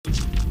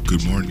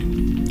Good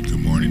morning.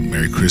 Good morning.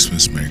 Merry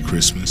Christmas. Merry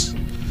Christmas.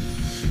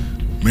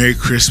 Merry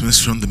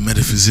Christmas from the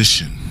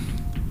Metaphysician,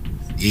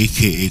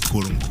 aka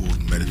quote unquote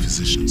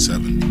Metaphysician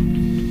 7.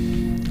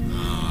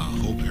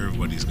 Hope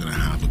everybody's gonna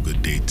have a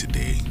good day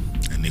today.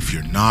 And if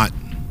you're not,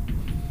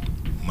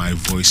 my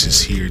voice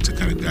is here to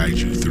kind of guide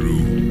you through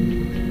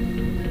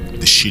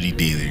the shitty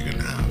day that you're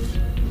gonna have.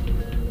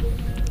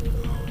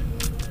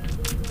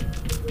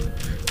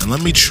 And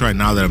let me try,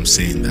 now that I'm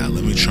saying that,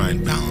 let me try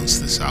and balance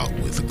this out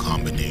with a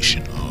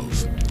combination of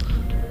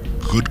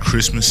good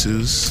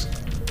Christmases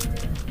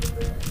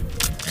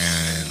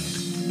and,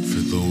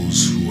 for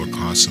those who are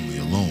constantly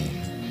alone,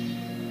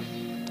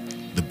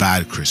 the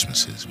bad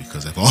Christmases,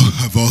 because I've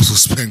also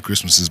spent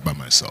Christmases by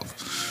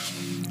myself,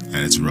 and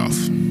it's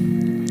rough.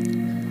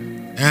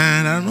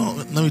 And I don't know,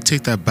 let me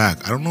take that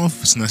back. I don't know if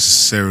it's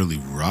necessarily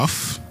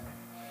rough.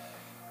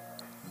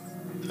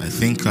 I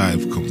think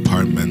I've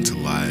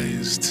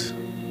compartmentalized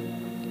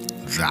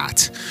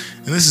that.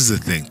 And this is the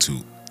thing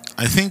too.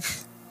 I think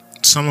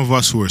some of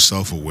us who are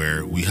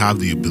self-aware, we have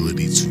the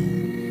ability to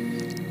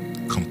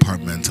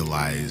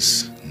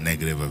compartmentalize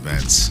negative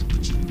events,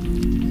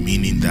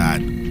 meaning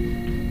that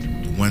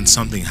when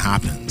something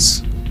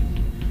happens,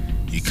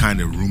 you kind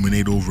of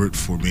ruminate over it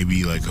for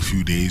maybe like a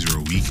few days or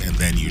a week, and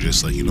then you're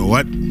just like, you know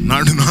what, I'm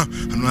not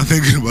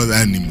thinking about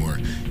that anymore.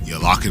 You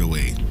lock it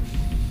away,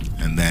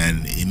 and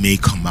then it may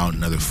come out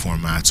in other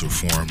formats or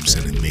forms,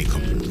 and it may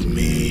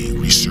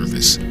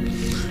resurface.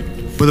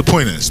 But the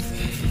point is,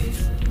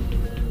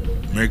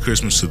 Merry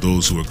Christmas to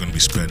those who are going to be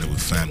spending it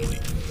with family.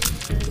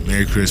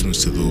 Merry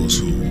Christmas to those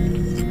who,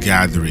 the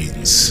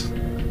gatherings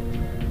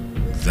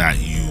that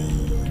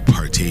you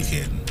partake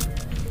in,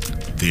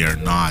 they are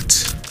not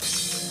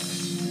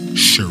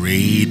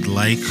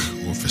charade-like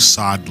or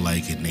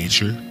facade-like in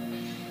nature.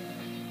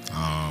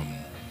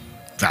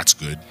 That's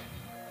good.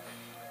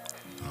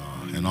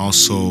 And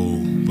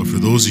also, but for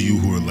those of you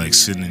who are like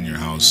sitting in your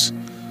house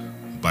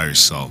by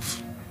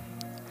yourself,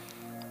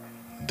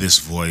 this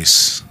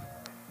voice,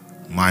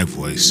 my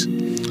voice,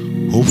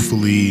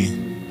 hopefully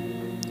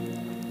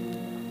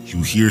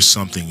you hear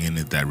something in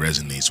it that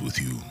resonates with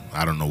you.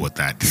 I don't know what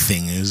that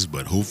thing is,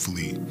 but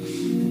hopefully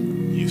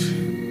you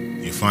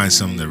find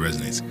something that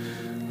resonates.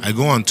 I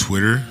go on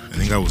Twitter, I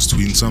think I was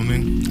tweeting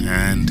something,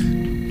 and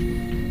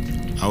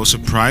I was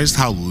surprised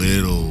how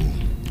little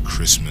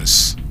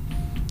Christmas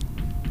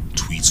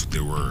tweets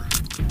there were.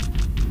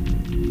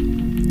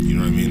 You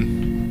know what I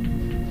mean?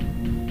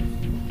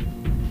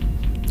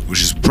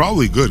 Which is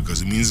probably good,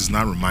 because it means it's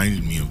not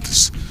reminding me of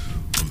this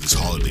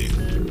holiday.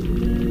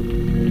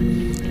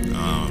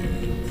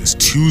 It's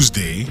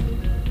Tuesday.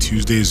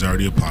 Tuesday is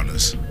already upon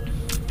us,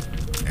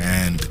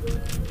 and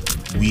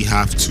we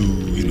have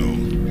to,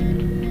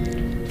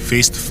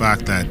 face the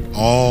fact that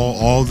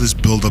all this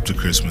build up to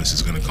Christmas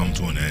is going to come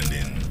to an end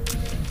in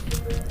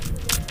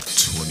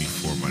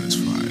 24 minus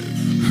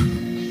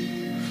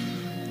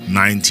 5.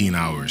 19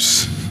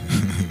 hours.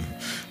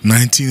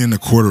 19 and a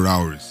quarter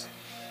hours.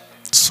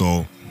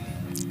 So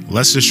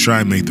let's just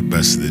try and make the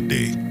best of the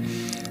day.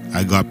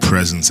 I got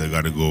presents I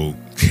got to go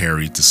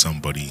carry to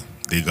somebody.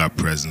 They got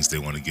presents they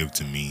want to give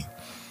to me.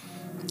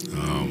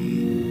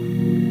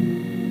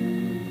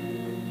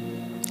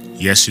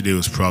 Yesterday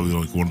was probably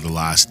like one of the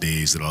last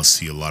days that I'll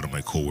see a lot of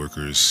my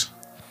coworkers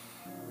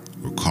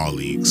or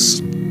colleagues.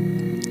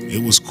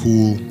 It was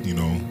cool,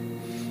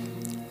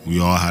 we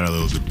all had our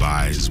little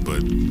goodbyes,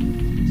 but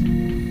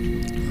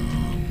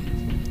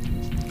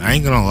I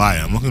ain't gonna lie,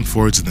 I'm looking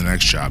forward to the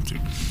next chapter.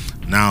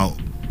 Now,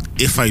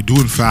 if I do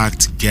in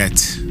fact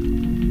get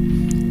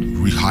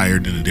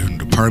rehired in a different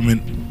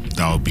department,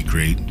 that would be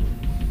great.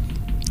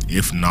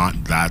 If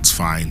not, that's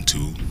fine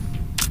too.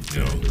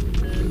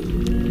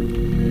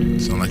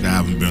 It's not like I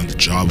haven't been on the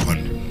job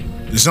hunt.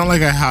 It's not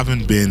like I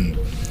haven't been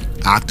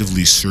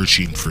actively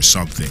searching for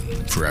something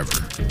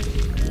forever,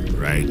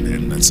 right?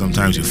 And then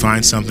sometimes you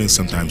find something,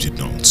 sometimes you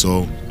don't.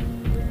 So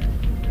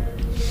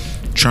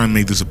try and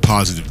make this a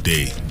positive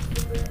day.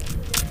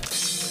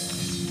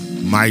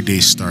 My day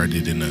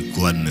started in a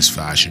gluttonous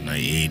fashion. I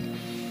ate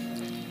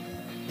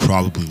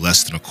probably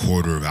less than a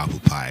quarter of apple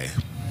pie.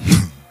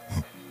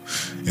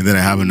 And then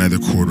I have another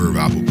quarter of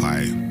apple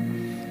pie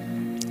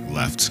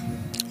left.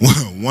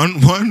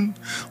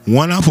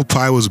 One apple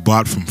pie was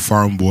bought from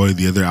Farm Boy.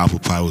 The other apple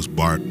pie was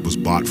bought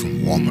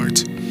from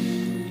Walmart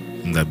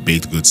in that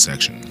baked goods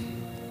section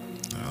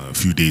a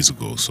few days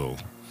ago. So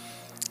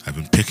I've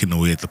been picking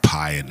away at the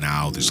pie, and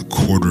now there's a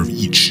quarter of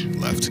each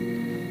left.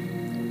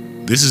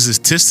 This is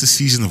the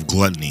season of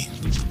gluttony.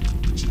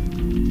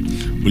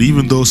 But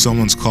even though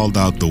someone's called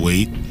out the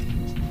weight,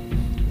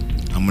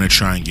 I'm going to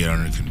try and get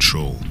under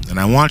control. And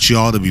I want you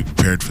all to be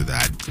prepared for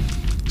that.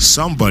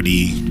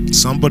 Somebody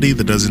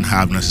that doesn't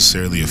have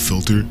necessarily a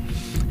filter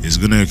is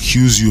going to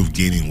accuse you of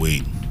gaining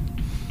weight.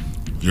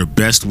 Your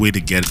best way to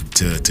get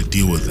to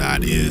deal with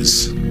that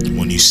is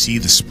when you see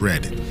the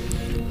spread,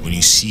 when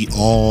you see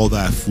all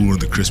that food on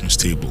the Christmas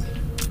table.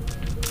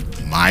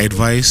 My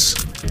advice,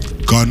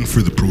 gun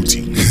for the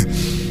protein.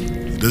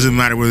 It doesn't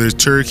matter whether it's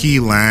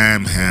turkey,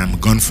 lamb, ham,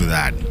 gun for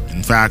that.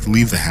 In fact,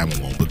 leave the ham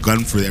alone, but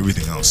gun for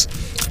everything else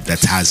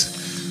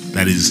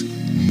that is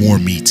more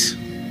meat.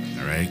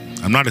 All right,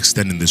 I'm not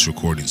extending this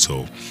recording,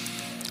 so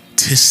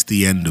tis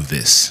the end of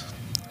this.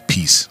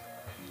 Peace.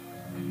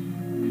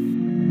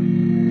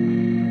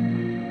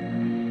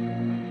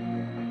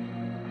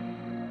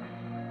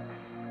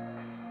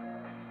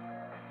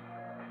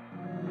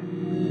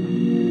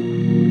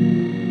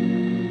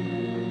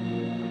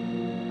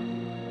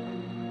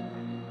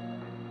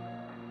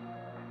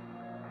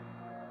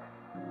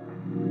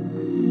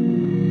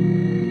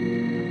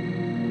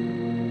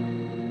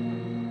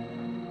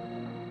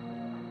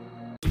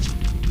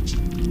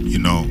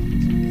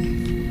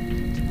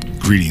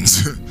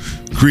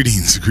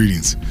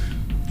 Greetings.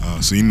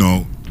 So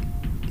the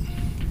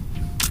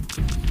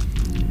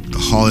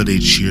holiday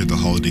cheer, the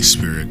holiday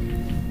spirit,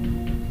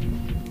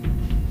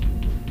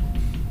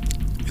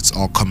 it's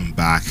all coming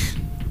back.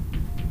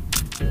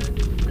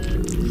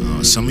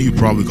 Some of you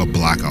probably got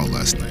blackout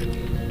last night.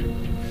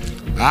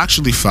 I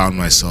actually found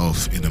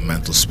myself in a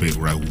mental state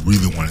where I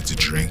really wanted to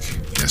drink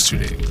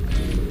yesterday,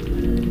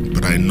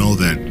 but I know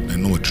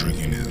what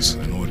drinking is.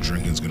 I know what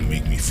drinking is going to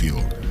make me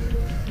feel.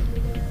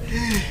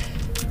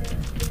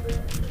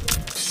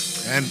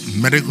 And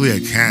medically I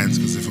can't,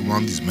 because if I'm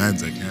on these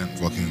meds, I can't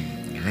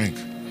fucking drink.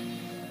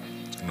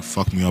 It's gonna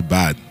fuck me up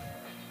bad.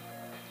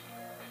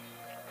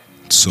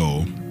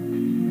 So,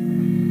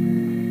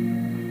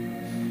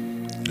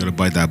 gotta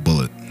bite that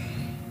bullet.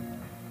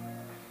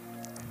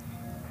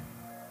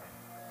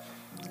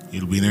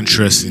 It'll be an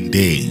interesting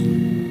day.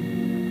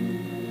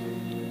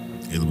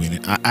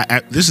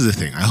 This is the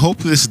thing. I hope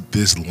this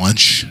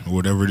lunch, or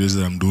whatever it is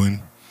that I'm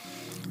doing,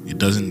 it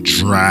doesn't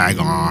drag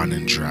on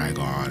and drag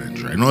on and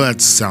drag. I know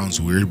that sounds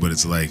weird, but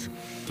it's like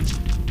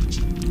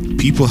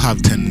people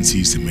have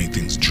tendencies to make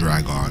things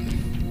drag on.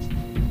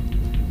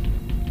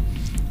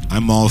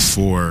 I'm all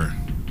for,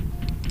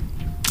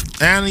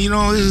 and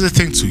this is the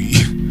thing too.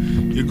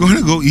 You're going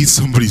to go eat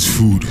somebody's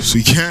food, so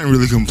you can't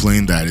really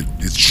complain that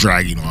it's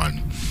dragging on.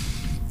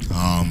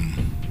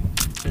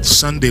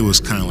 Sunday was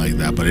kind of like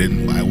that, but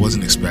I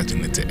wasn't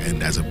expecting it to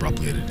end as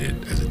abruptly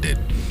as it did.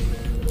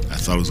 I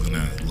thought it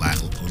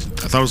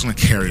was gonna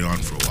carry on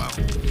for a while.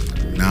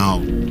 Now,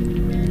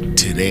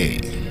 today,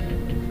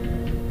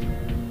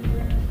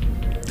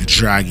 the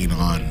dragging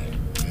on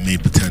may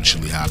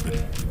potentially happen.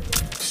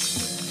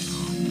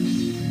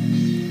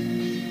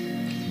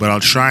 But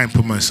I'll try and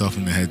put myself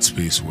in the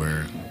headspace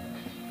where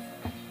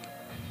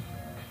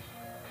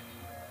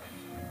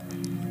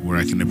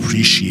I can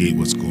appreciate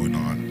what's going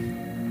on.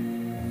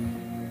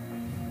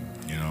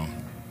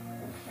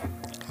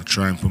 I'll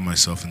try and put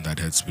myself in that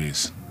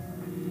headspace.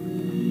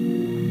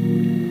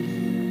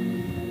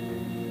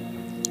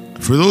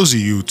 For those of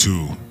you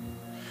too,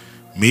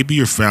 maybe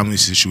your family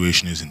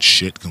situation isn't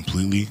shit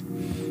completely,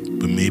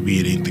 but maybe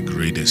it ain't the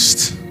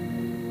greatest.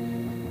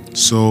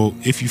 So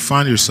if you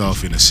find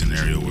yourself in a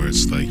scenario where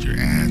it's like your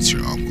aunts,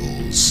 your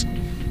uncles,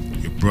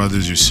 your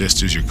brothers, your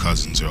sisters, your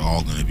cousins are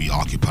all going to be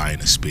occupying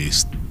a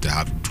space to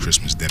have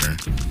Christmas dinner,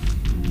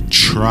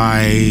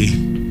 try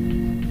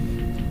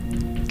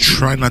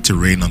not to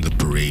rain on the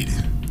parade.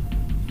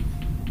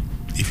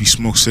 If you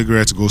smoke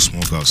cigarettes, go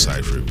smoke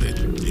outside for a bit.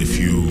 If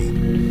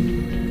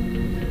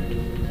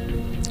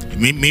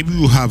maybe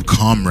you'll have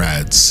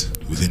comrades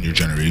within your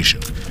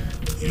generation.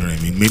 You know what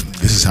I mean? Maybe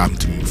this has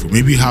happened to me before.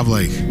 Maybe you have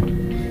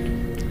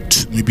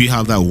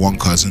that one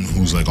cousin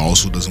who's like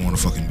also doesn't want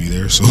to fucking be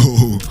there. So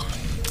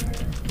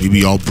maybe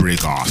y'all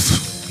break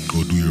off and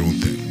go do your own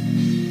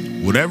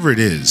thing. Whatever it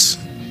is,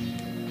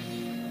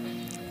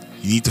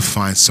 you need to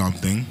find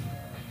something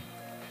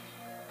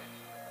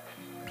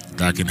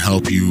that can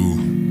help you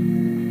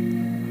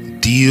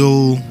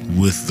deal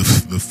with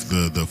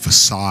the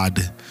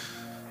facade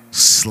 /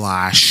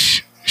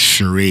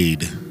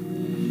 charade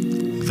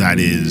that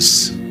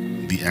is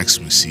the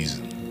Xmas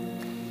season.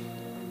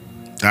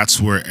 That's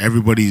where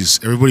everybody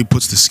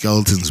puts the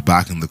skeletons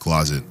back in the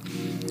closet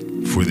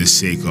for the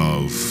sake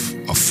of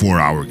a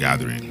 4-hour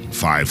gathering,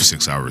 5,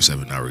 6 hour,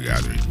 7-hour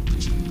gathering.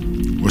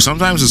 Or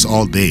sometimes it's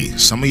all day.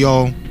 Some of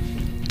y'all,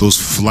 those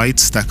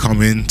flights that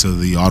come into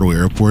the Ottawa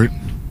airport,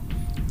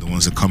 the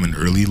ones that come in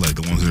early, like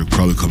the ones that are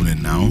probably coming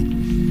in now,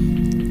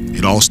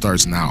 it all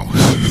starts now.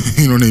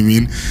 You know what I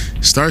mean?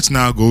 It starts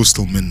now, goes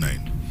till midnight.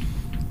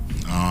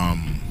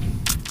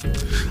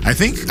 I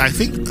think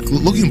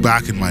looking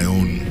back in my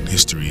own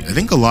history, I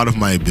think a lot of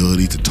my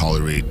ability to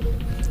tolerate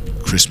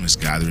Christmas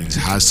gatherings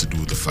has to do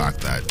with the fact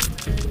that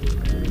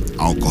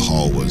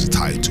alcohol was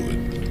tied to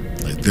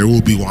it. Like, there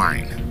will be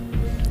wine,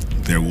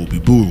 there will be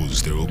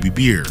booze, there will be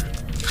beer.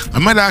 I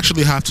might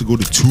actually have to go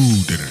to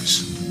 2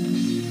 dinners.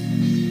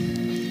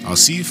 I'll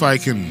see if I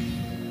can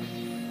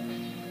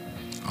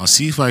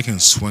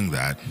swing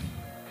that.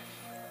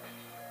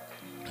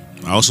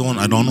 I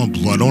don't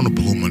want to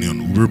blow money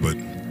on Uber, but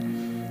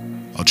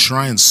I'll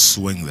try and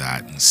swing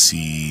that and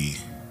see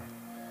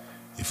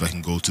if I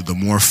can go to the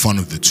more fun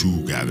of the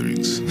 2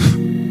 gatherings.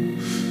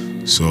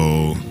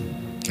 So,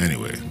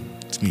 anyway,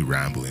 it's me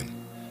rambling.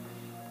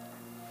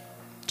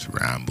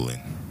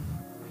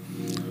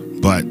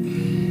 But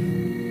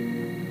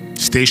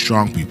stay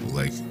strong, people.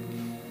 Like,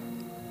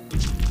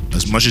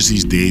 as much as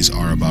these days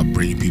are about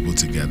bringing people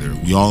together,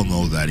 we all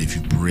know that if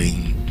you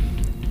bring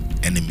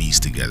enemies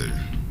together,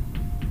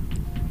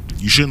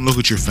 you shouldn't look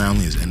at your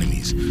family as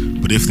enemies.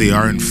 But if they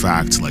are in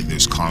fact, like,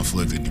 there's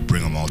conflict and you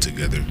bring them all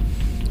together,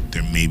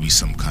 there may be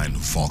some kind of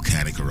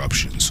volcanic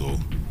eruption. So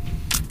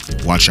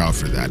watch out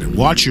for that, and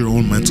watch your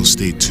own mental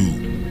state too.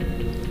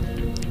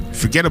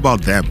 Forget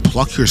about them.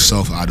 Pluck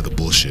yourself out of the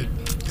bullshit.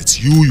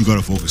 It's you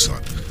gotta focus on.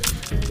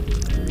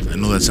 I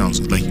know that sounds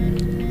like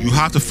you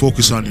have to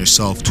focus on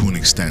yourself to an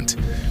extent.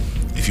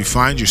 If you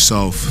find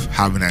yourself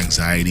having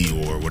anxiety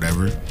or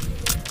whatever,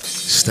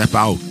 step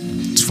out.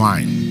 It's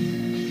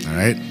fine. All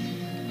right?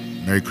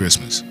 Merry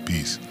Christmas.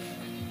 Peace.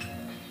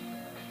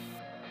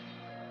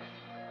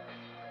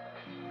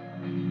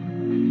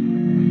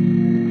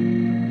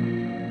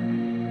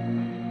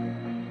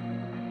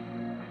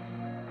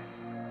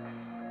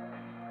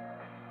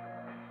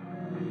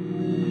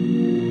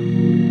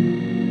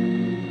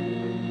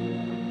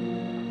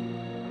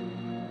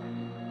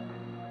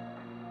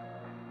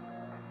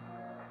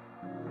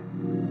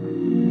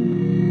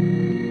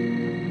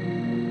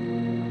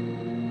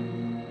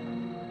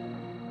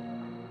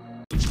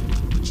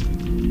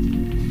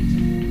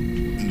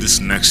 This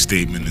next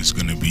statement is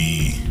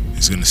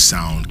gonna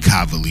sound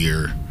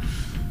cavalier.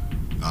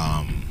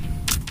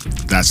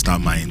 That's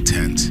not my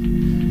intent.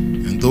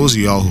 And those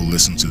of y'all who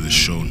listen to this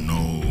show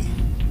know,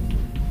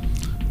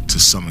 to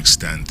some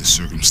extent, the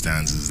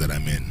circumstances that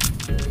I'm in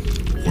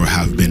or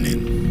have been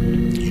in.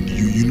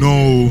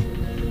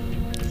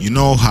 You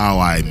know how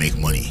I make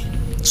money,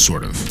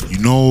 sort of. You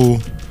know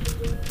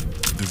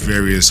the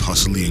various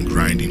hustling and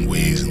grinding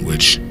ways in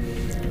which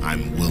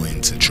I'm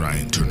willing to try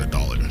and turn a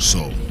dollar.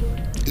 So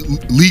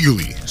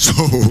legally. So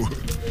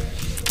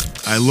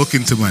I look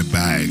into my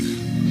bag.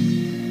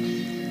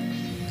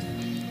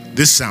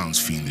 This sounds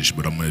fiendish,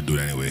 but I'm gonna do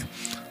it anyway.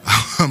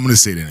 I'm gonna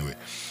say it anyway.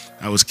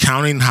 I was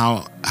counting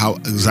how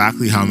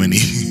many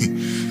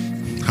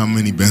how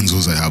many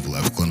benzos I have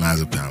left,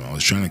 clonazepam. I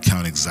was trying to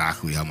count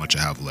exactly how much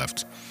I have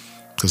left,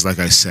 because like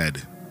I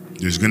said,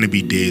 there's gonna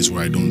be days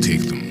where I don't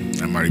take them.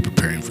 I'm already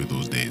preparing for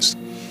those days.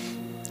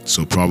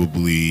 So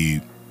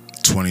probably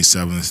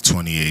 27th,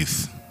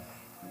 28th,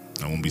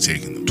 I won't be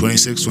taking them.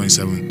 26th,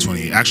 27th,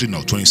 28th. Actually,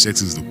 no,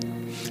 26th is the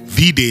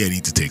day I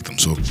need to take them.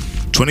 So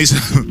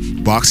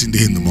 27th, Boxing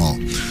Day in the mall.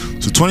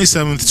 So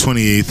 27th,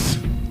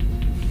 28th,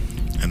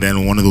 and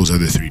then one of those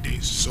other 3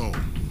 days. So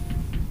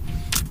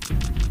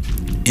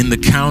in the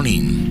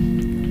counting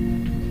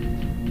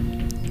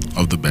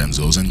of the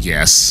benzos, and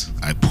yes,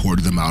 I poured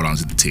them out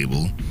onto the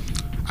table.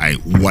 I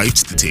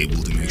wiped the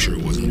table to make sure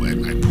it wasn't wet.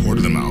 I poured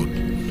them out,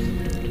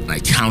 and I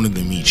counted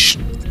them each.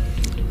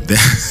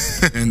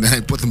 And then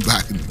I put them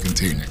back in the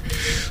container.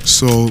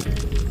 So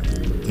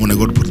when I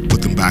go to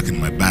put them back in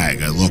my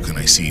bag, I look and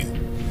I see,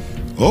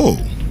 oh,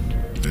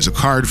 there's a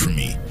card for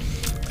me.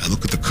 I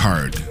look at the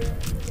card.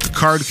 The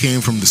card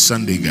came from the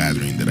Sunday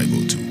gathering that I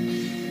go to.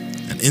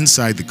 And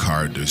inside the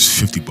card, there's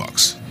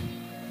 $50.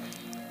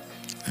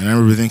 And I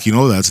remember thinking,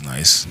 oh, that's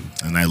nice.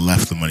 And I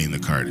left the money in the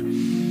card.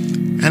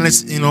 And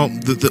it's,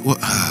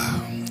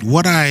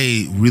 what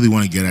I really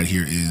want to get at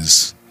here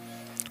is,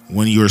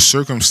 when your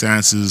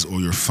circumstances or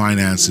your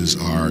finances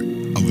are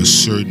of a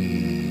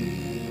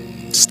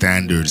certain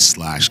standard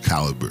 /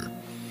 caliber,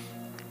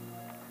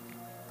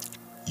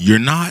 you're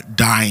not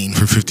dying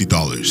for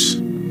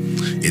 $50.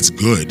 It's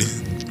good,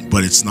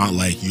 but it's not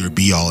like your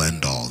be all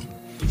end all.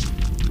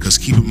 Because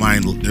keep in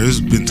mind,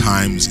 there's been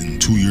times in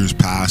 2 years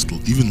past,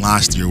 even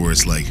last year, where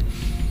it's like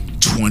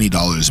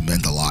 $20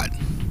 meant a lot.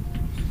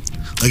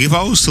 Like if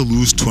I was to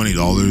lose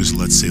 $20,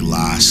 let's say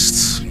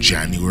last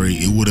January,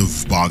 it would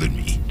have bothered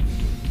me.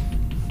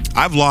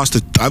 I've lost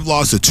a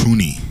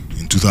toonie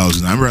in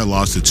 2000. I remember I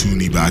lost a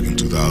toonie back in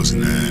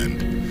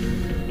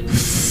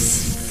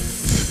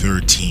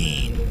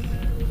 2013,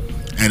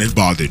 and it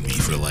bothered me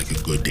for like a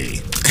good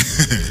day.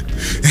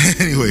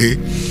 Anyway,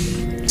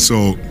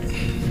 so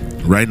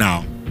right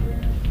now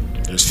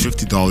there's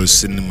 $50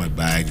 sitting in my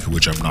bag,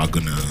 which I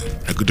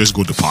could just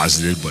go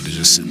deposit it, but it's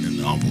just sitting in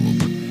the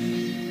envelope.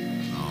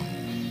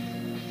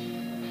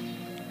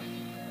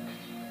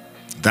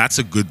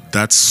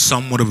 That's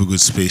somewhat of a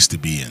good space to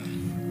be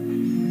in.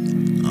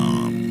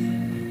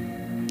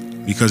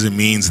 Because it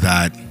means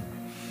that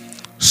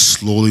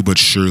slowly but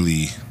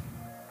surely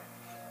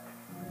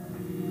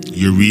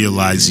you're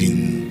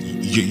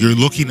realizing you're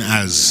looking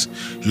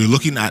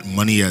at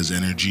money as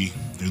energy.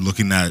 You're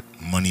looking at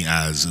money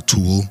as a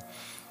tool.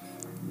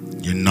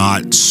 You're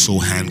not so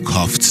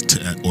handcuffed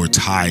or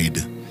tied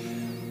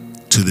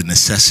to the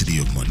necessity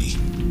of money,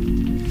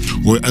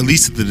 or at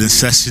least the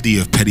necessity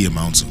of petty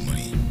amounts of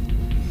money.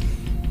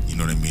 You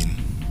know what I mean?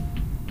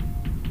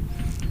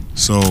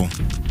 So,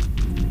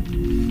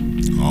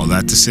 all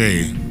that to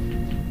say,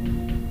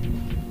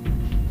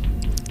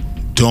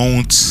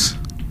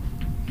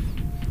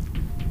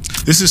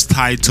 this is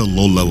tied to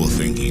low-level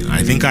thinking.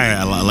 I think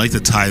I like to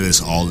tie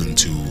this all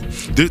into,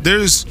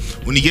 there's,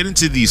 when you get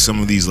into some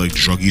of these like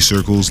druggy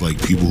circles,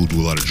 like people who do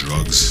a lot of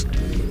drugs,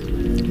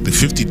 the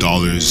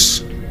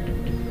 $50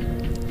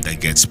 that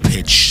gets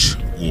pitched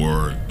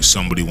or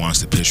somebody wants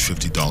to pitch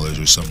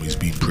 $50, or somebody's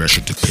being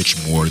pressured to pitch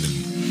more than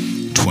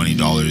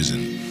 $20,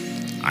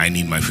 and I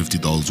need my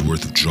 $50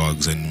 worth of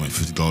drugs, I need my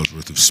 $50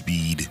 worth of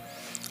speed.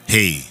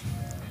 Hey,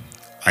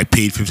 I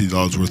paid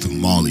 $50 worth of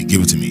Molly,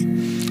 give it to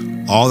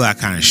me. All that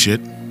kind of shit.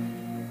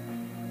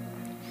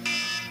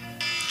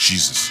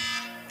 Jesus.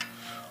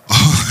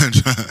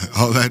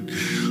 All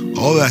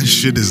that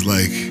shit is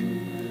like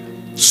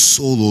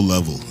so low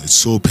level. It's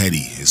so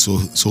petty. It's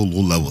so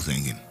low level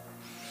thinking.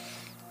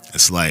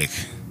 It's like,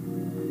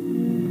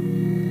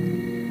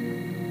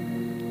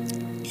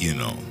 you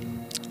know,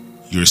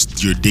 your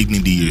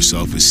dignity, your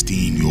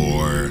self-esteem,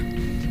 your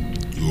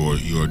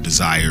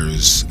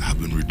desires have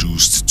been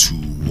reduced to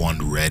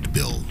one red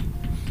bill.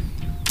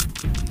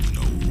 You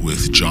know,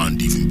 with John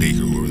Diefenbaker,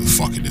 whoever the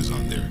fuck it is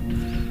on there.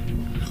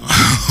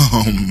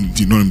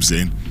 Do you know what I'm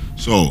saying?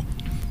 So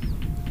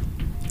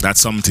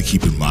that's something to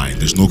keep in mind.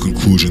 There's no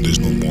conclusion, there's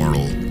no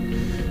moral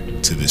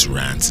to this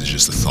rant. It's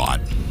just a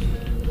thought.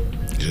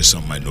 It's just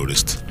something I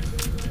noticed.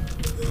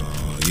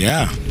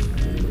 Yeah.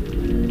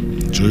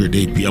 Enjoy your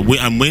day.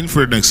 I'm waiting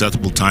for an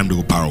acceptable time to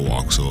go power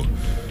walk. So,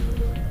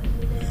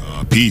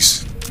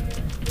 peace.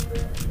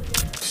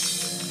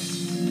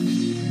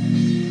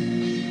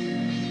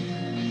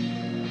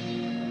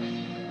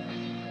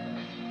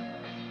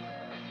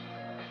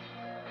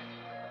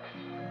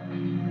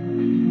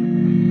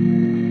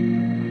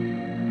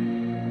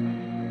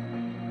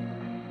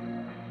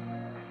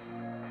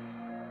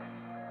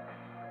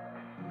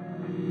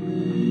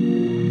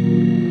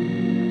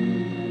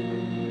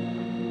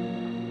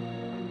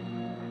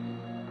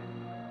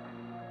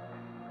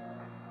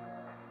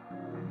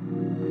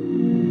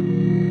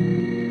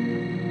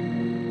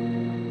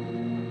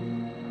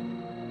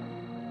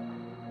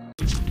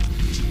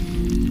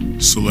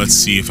 So let's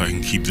see if I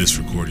can keep this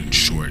recording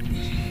short.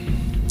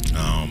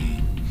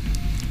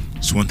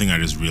 So one thing I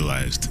just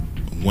realized,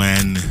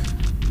 when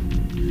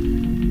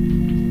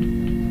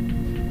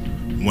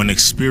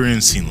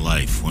experiencing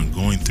life, when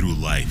going through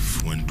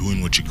life, when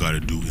doing what you gotta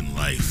do in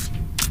life,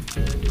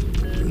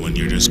 when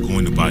you're just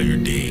going about your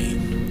day,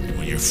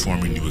 when you're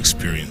forming new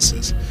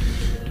experiences,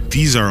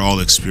 these are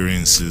all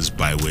experiences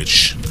by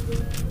which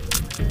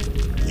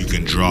you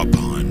can draw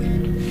upon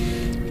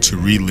to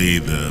relay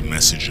the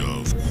message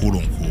of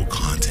quote-unquote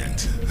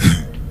content.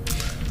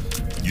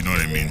 You know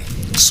what I mean?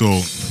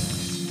 So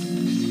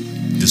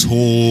this whole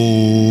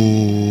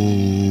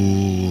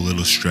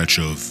little stretch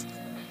of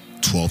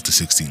 12 to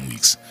 16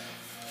 weeks,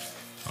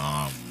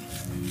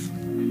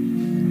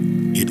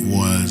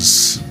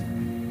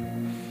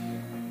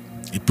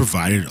 it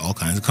provided all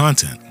kinds of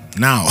content.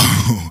 Now,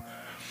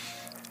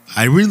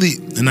 I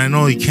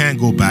know you can't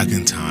go back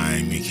in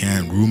time, you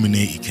can't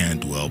ruminate, you can't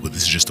dwell, but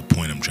this is just a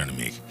point I'm trying to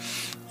make.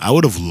 I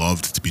would have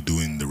loved to be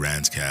doing the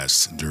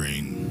rantcast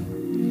during,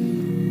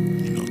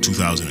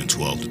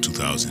 2012 to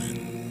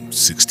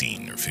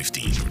 2016 or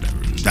 15 or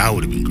whatever. That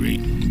would have been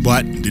great,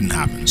 but it didn't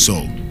happen.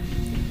 So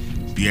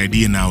the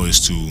idea now is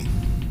to,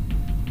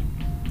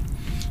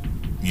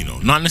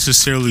 not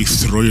necessarily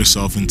throw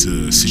yourself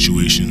into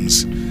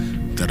situations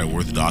that are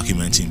worth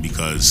documenting,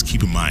 because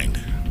keep in mind,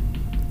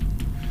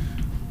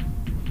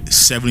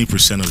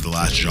 70% of the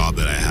last job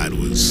that I had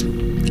was,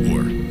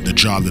 or the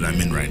job that I'm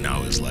in right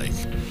now is like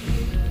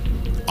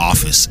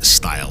office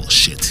style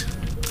shit.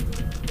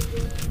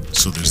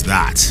 So there's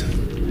that.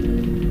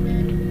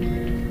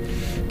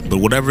 But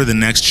whatever the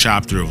next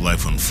chapter of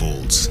life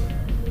unfolds,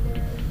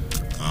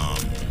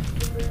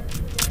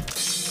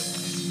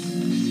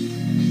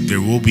 there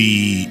will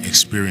be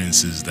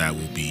experiences that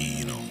will be,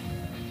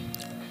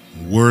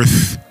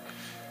 worth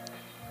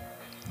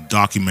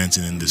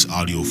documenting in this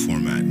audio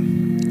format.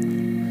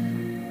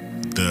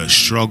 The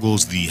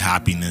struggles, the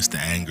happiness, the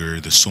anger,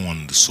 the so on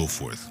and so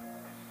forth.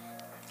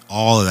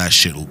 All of that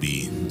shit will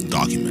be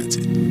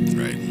documented,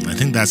 right? I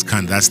think that's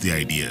the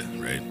idea,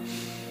 right?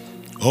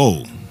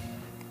 Oh,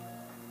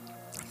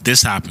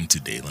 this happened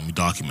today. Let me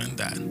document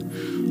that.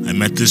 I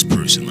met this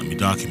person. Let me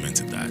document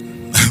that.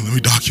 Let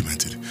me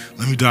document it.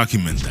 Let me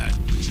document that.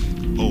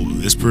 Oh,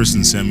 this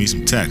person sent me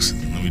some text.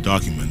 Let me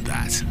document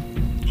that.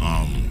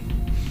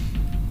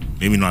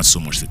 Maybe not so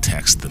much the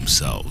text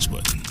themselves,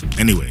 but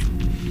anyway,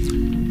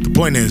 the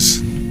point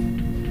is,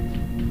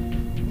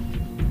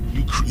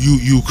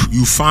 you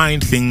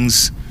find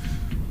things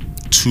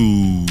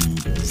to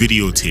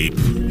videotape,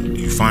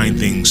 you find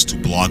things to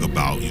blog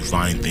about, you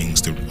find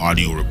things to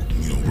audio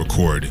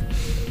record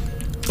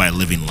by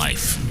living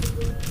life.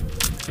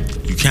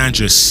 You can't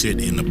just sit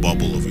in a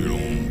bubble of your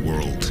own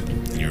world,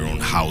 in your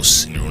own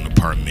house, in your own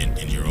apartment,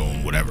 in your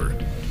own whatever,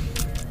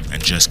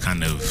 and just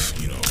kind of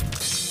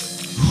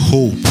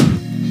hope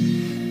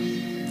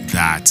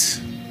that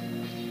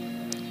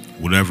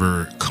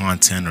whatever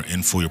content or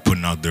info you're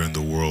putting out there in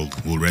the world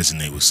will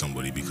resonate with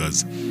somebody,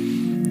 because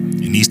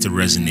it needs to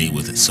resonate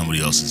with somebody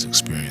else's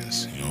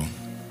experience,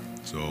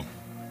 So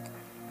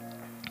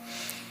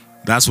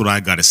that's what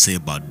I got to say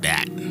about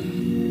that.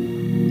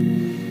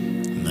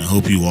 And I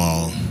hope you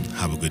all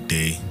have a good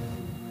day.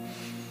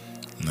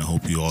 And I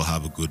hope you all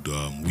have a good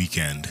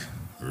weekend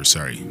Or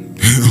sorry,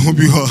 hope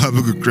you all have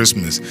a good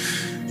Christmas.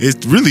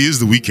 It really is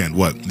the weekend.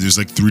 What? There's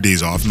like 3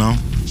 days off now.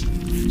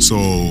 So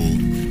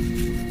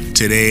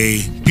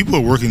today, people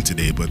are working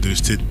today, but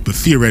but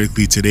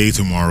theoretically today,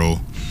 tomorrow,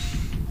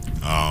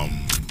 I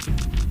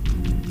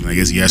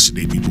guess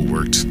yesterday people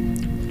worked.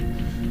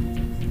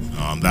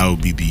 That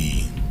would be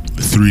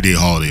the 3-day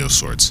holiday of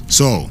sorts.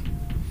 So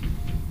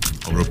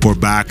I'll report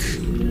back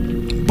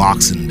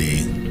Boxing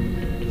Day.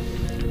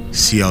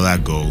 See how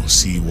that goes.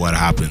 See what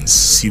happens.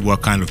 See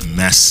what kind of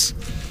mess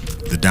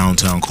the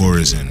downtown core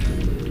is in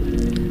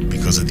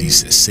because of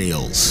these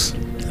sales.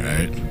 All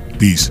right.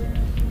 Peace.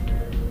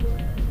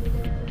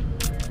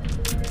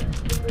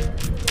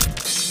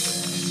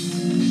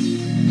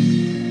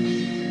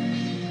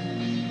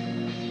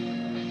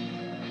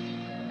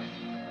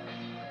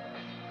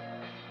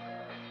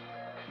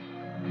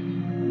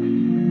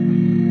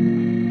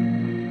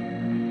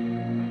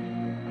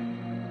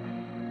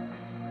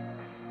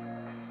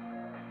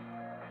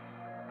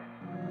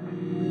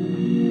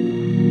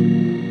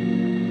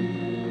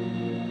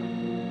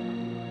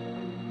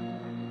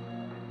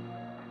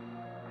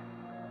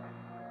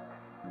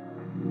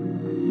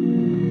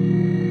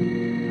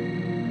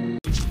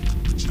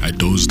 I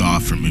dozed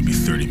off for maybe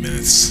 30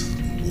 minutes,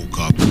 woke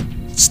up.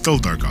 It's still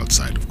dark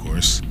outside, of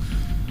course,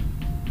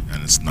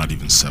 and it's not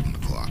even 7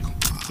 o'clock.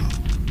 Wow.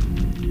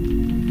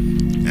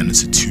 And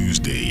it's a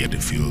Tuesday, yet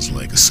it feels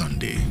like a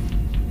Sunday.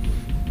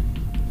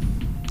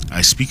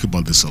 I speak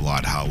about this a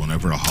lot, how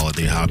whenever a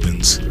holiday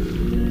happens,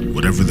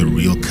 whatever the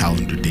real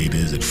calendar date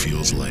is, it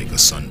feels like a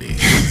Sunday.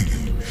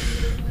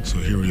 So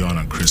here we are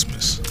on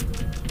Christmas.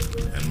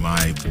 And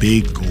my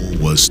big goal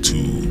was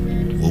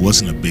well, it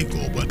wasn't a big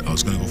goal, but I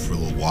was going to go for a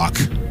little walk.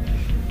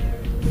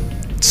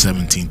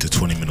 17 to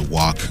 20 minute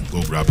walk,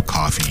 go grab a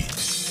coffee,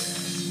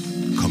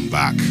 come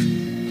back,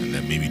 and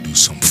then maybe do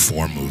some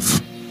form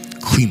of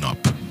cleanup.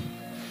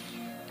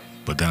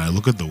 But then I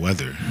look at the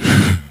weather.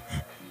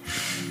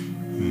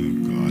 Oh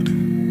God.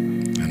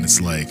 And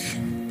it's like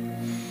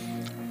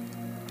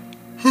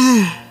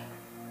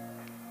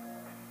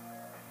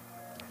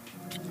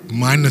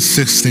minus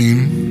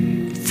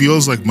 16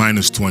 feels like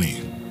minus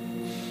 20.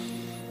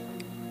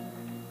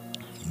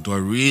 Do I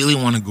really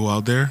want to go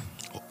out there?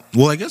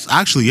 Well, I guess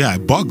actually, yeah, I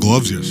bought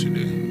gloves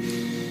yesterday.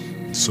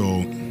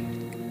 So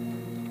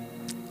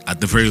at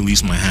the very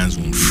least, my hands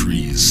won't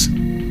freeze.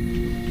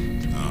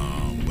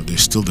 But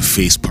there's still the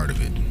face part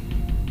of it.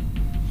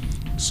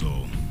 So,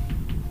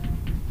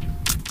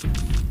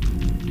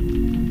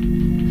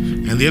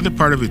 and the other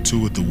part of it too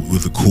with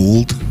the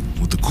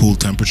cold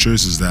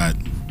temperatures is that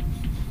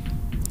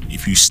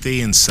if you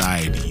stay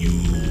inside, you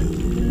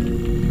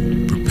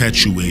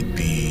perpetuate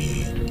the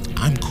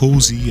I'm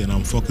cozy and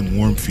I'm fucking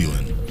warm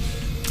feeling.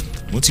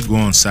 Once you go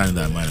outside in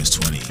that minus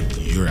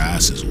 20, your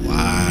ass is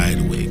wide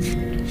awake.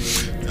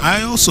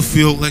 I also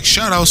feel like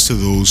shout outs to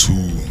those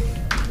who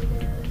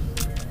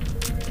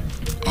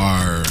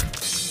are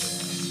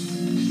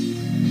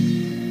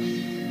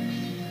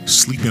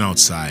sleeping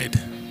outside.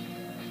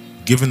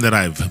 Given that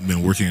I've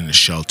been working in a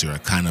shelter, I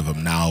kind of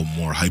am now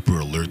more hyper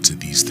alert to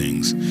these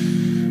things.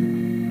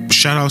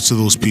 Shout outs to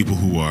those people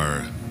who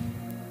are,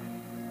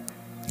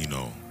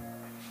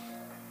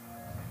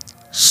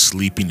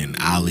 sleeping in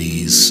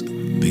alleys.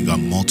 They got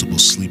multiple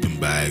sleeping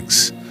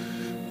bags.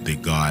 They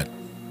got,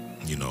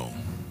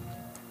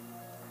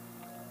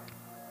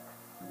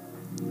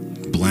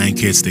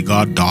 blankets. They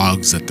got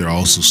dogs that they're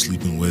also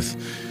sleeping with.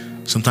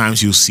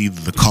 Sometimes you'll see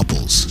the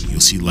couples.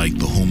 You'll see like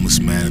the homeless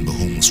man and the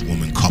homeless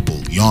woman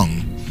couple,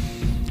 young,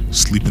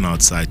 sleeping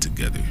outside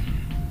together.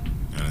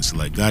 And it's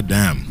like,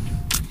 goddamn.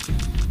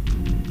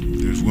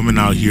 There's women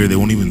out here, they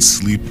won't even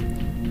sleep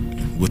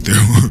with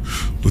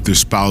their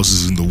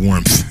spouses in the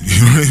warmth. You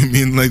know what I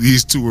mean? Like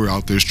these two are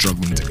out there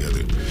struggling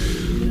together.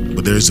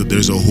 But there's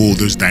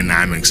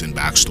dynamics and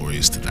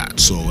backstories to that.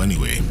 So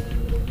anyway,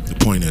 the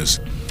point is,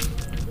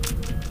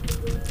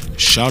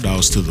 shout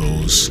outs to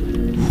those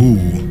who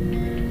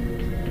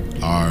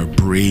are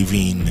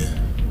braving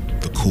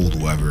the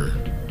cold weather,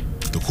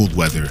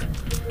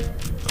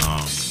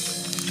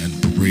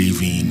 and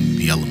braving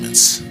the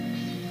elements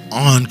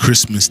on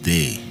Christmas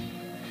Day.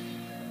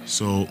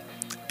 So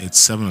it's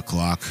 7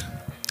 o'clock.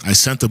 I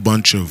sent a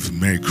bunch of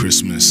Merry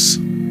Christmas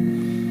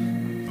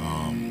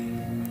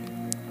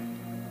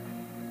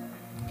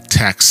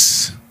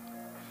texts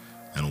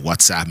and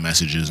WhatsApp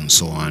messages and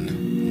so on. Let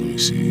me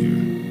see here.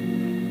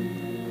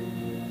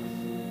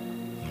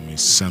 Let me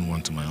send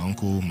one to my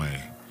uncle, my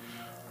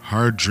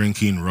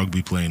hard-drinking,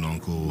 rugby-playing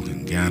uncle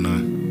in Ghana.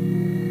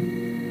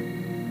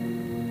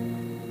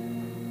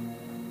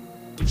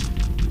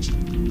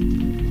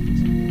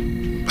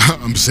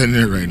 I'm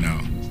sending it right now.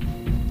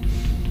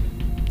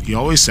 He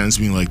always sends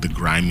me like the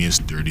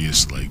grimiest,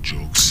 dirtiest like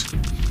jokes.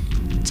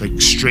 It's like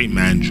straight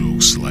man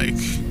jokes, like,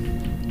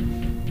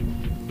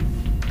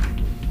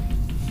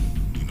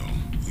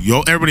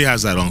 everybody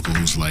has that uncle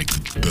who's like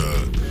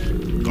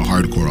the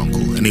hardcore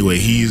uncle. Anyway,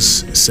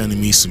 he's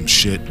sending me some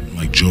shit,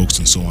 like jokes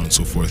and so on and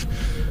so forth.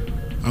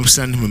 I'm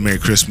sending him a Merry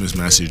Christmas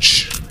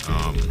message.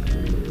 I'm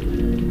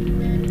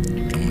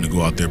gonna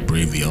go out there,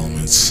 brave the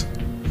elements,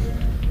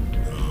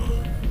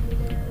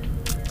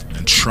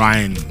 try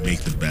and make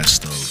the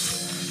best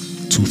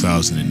of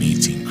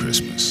 2018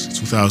 Christmas.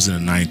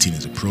 2019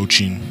 is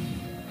approaching.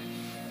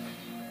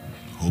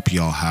 Hope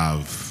y'all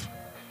have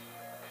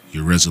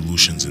your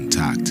resolutions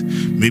intact.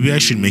 Maybe I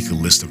should make a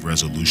list of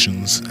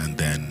resolutions and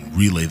then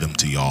relay them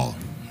to y'all.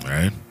 All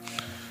right?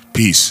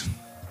 Peace.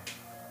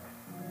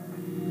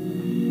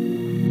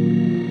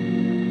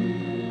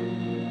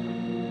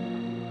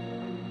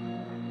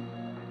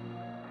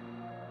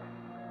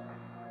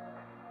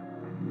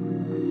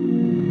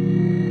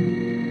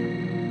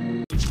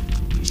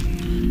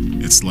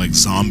 It's like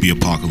zombie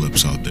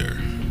apocalypse out there.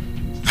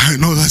 I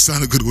know that's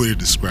not a good way to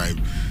describe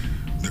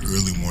the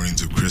early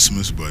mornings of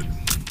Christmas, but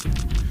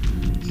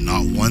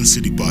not one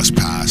city bus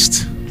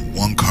passed,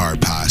 one car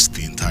passed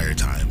the entire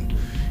time,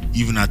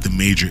 even at the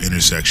major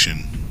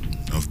intersection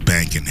of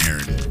Bank and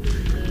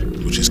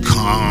Heron, which is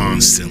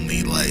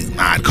constantly like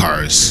mad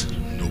cars.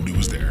 Nobody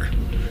was there.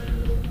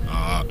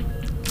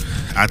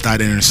 At that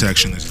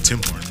intersection, there's a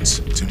Tim Hortons.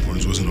 Tim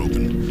Hortons wasn't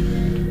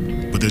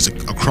open, but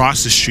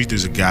across the street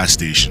there's a gas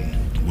station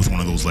with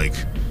one of those like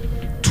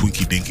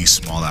Twinkie Dinky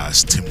small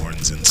ass Tim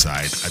Hortons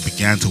inside. I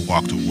began to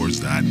walk towards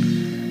that,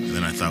 and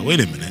then I thought, wait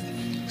a minute,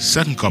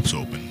 Second Cup's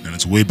open and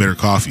it's way better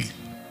coffee.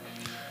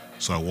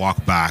 So I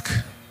walk back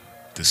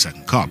to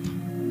Second Cup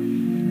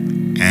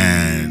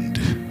and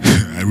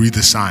I read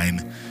the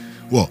sign.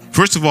 Well,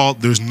 first of all,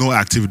 there's no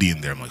activity in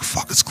there. I'm like,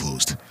 fuck, it's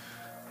closed.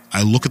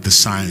 I look at the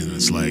sign and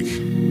it's like,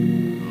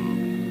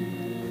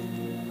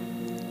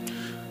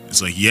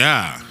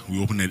 yeah,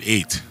 we open at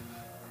 8.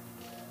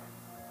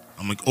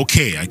 I'm like,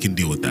 okay, I can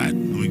deal with that. Let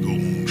me go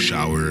home,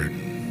 shower,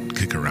 and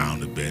kick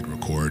around a bit,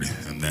 record,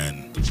 and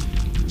then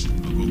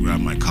I'll go grab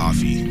my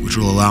coffee, which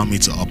will allow me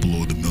to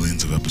upload the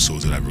millions of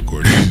episodes that I've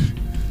recorded.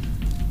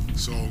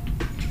 So,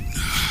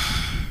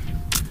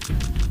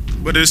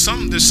 but there's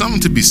something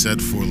to be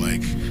said for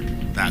like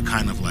that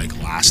kind of like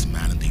last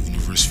man in the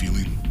universe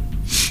feeling.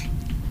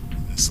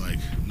 It's like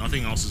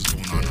nothing else is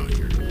going on out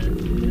here.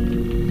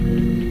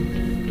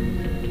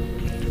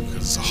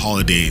 Because it's a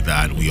holiday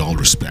that we all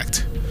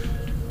respect.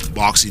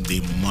 Boxing Day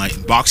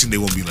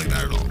won't be like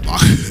that at all.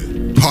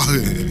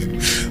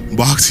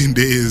 Boxing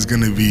Day is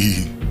gonna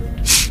be.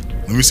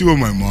 Let me see what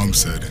my mom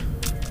said.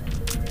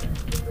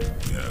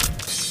 Yeah.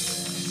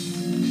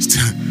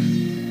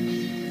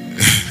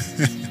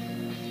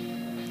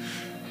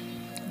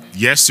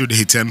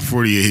 Yesterday,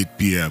 10:48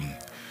 p.m.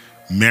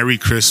 Merry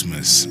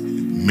Christmas.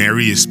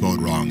 Merry is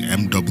spelled wrong.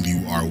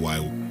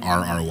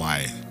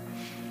 MWRRY.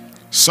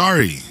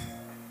 Sorry.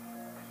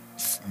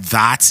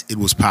 That it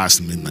was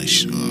past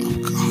midnight. Oh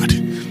God,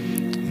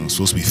 it was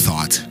supposed to be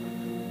thought.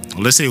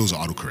 Well, let's say it was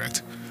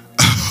autocorrect.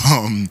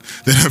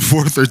 Then at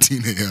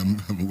 4:13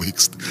 a.m. I'm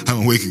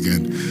awake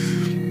again.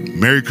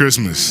 Merry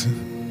Christmas,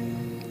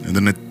 and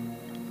then at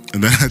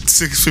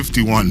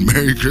 6:51,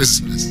 Merry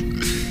Christmas.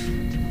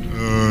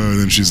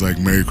 Then she's like,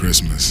 Merry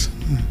Christmas,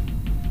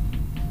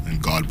 and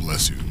God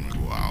bless you. I'm like,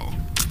 wow.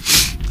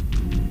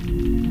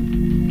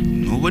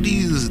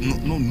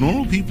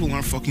 Normal people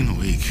aren't fucking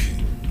awake.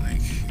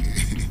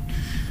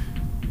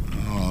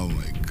 Oh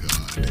my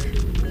God.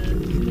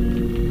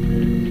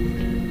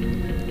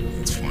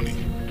 It's funny.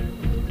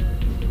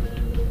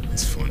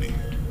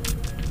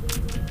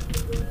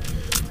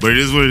 But it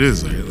is what it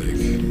is, right?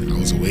 Like, I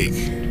was awake.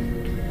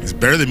 It's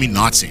better than me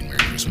not saying Merry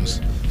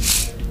Christmas.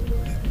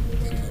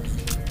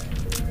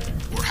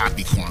 Or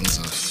Happy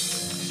Kwanzaa.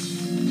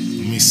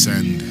 Let me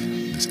send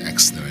this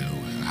ex that I know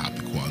a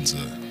Happy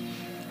Kwanzaa.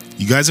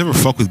 You guys ever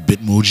fuck with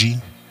Bitmoji?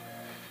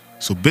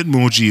 So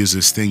Bitmoji is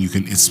this thing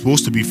it's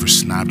supposed to be for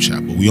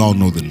Snapchat, but we all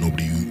know that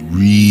nobody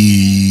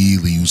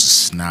really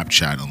uses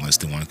Snapchat unless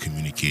they want to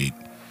communicate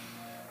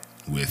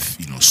with,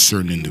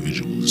 certain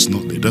individuals.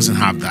 It doesn't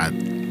have that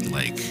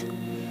like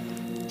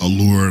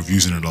allure of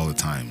using it all the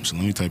time. So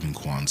let me type in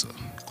Kwanzaa.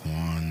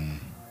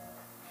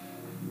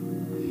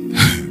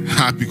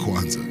 Happy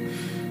Kwanzaa.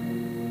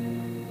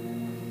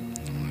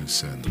 I'm gonna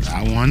send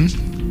that one.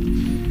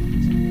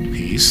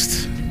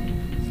 Paste.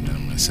 And then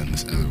I'm gonna send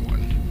this other one.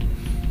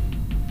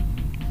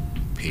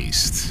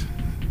 Paste.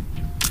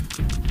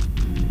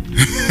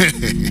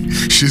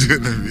 She's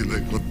gonna be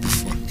like, what the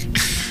fuck?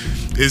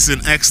 It's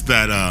an ex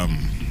that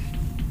I'm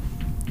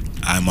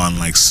on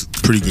like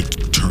pretty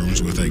good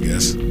terms with, I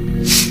guess,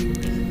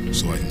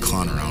 so I can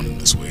clown around in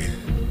this way.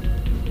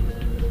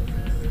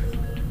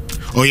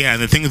 Oh yeah,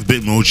 and the thing with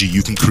Bitmoji,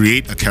 you can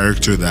create a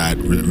character that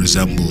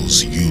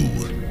resembles you.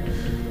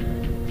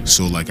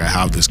 So like I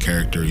have this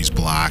character, he's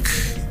black,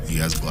 he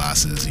has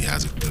glasses, he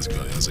has like a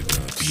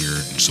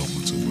beard and so on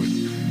and so forth.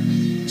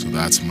 So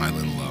that's my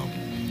little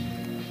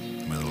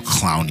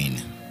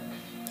clowning.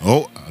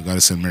 Oh, I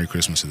gotta send Merry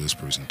Christmas to this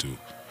person too.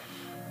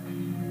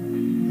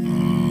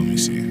 Let me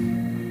see.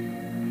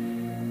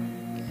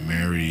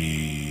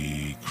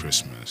 Merry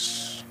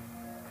Christmas.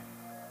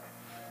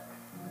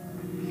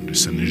 I'm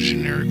just sending a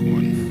generic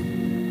one.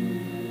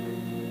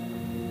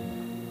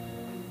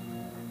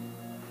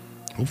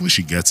 Hopefully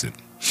she gets it.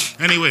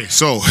 Anyway,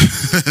 so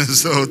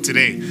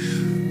today,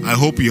 I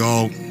hope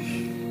y'all,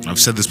 I've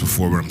said this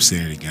before, but I'm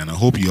saying it again. I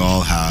hope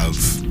y'all have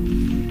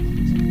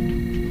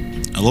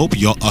I hope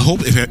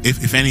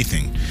if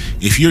anything,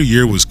 if your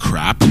year was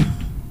crap,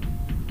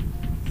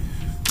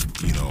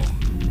 you know,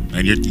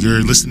 and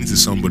you're listening to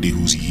somebody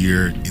whose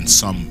year in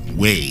some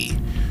way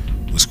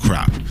was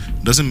crap,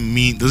 doesn't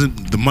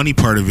the money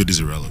part of it is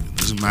irrelevant.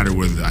 Doesn't matter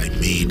whether I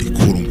made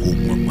quote unquote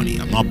more money.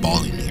 I'm not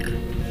balling here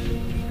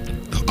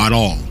at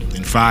all.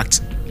 In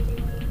fact,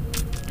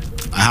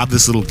 I have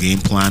this little game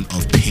plan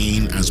of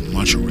paying as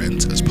much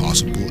rent as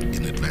possible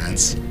in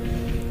advance,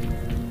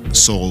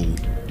 so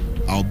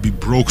I'll be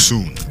broke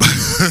soon.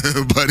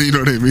 But you know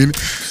what I mean?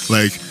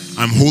 Like,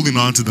 I'm holding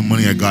on to the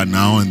money I got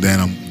now, and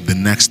then the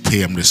next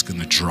pay I'm just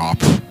gonna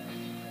drop.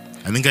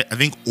 I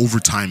think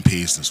overtime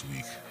pays this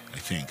week. I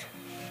think,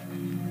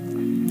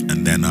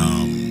 and then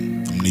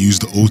I'm gonna use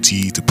the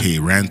OT to pay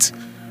rent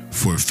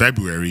for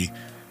February,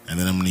 and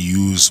then I'm gonna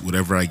use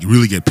whatever I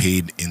really get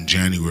paid in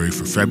January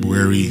for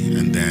February,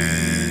 and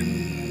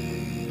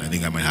then I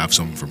think I might have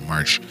something for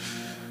March.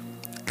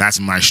 That's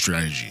my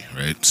strategy,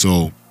 right?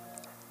 So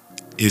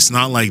it's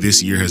not like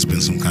this year has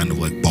been some kind of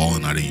like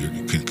balling out of your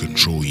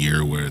control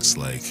year where it's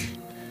like,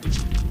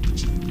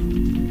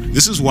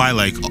 this is why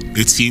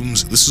it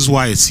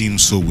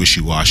seems so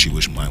wishy-washy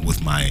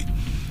with my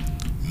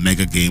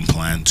mega game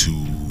plan to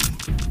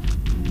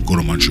go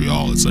to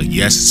Montreal. It's like,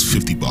 yes, it's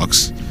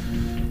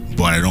 $50,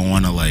 but I don't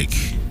want to like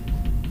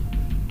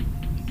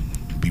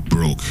be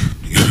broke.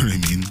 You know what I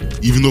mean?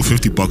 Even though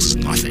 $50 is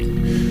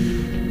nothing.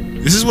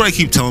 This is what I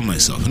keep telling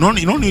myself. You know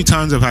how many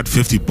times I've had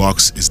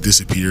 $50, it's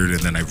disappeared, and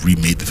then I've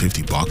remade the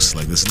 $50.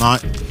 Like,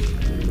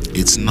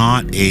 it's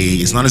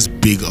not as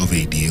big of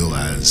a deal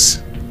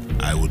as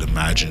I would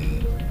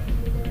imagine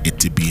it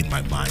to be in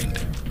my mind.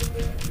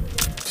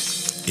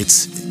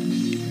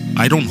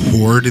 I don't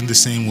hoard in the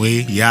same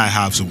way. Yeah, I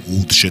have some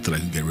old shit that I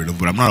can get rid of,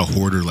 but I'm not a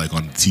hoarder like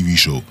on the TV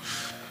show.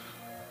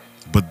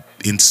 But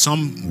in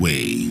some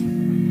way,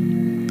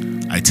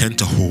 I tend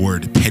to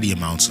hoard petty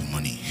amounts of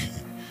money.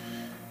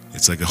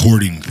 It's like a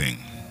hoarding thing.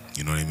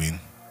 You know what I mean?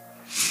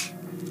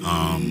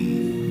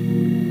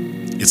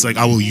 It's like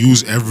I will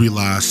use every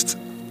last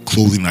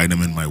clothing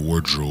item in my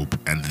wardrobe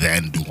and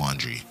then do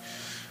laundry.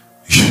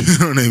 You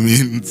know what I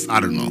mean? I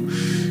don't know.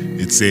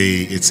 It's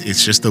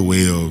just a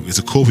way of, it's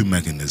a coping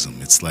mechanism.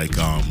 It's like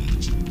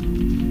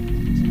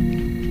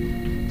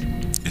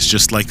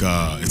it's like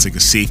a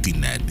safety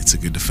net. It's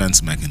like a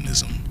defense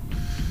mechanism.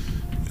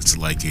 It's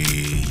like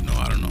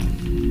I don't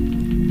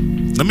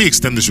know. Let me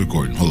extend this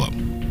recording. Hold up.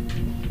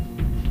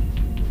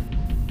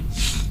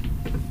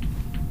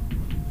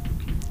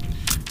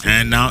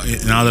 And now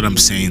that I'm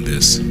saying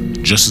this,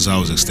 just as I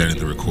was extending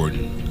the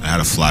recording, I had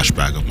a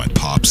flashback of my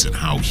pops and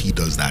how he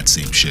does that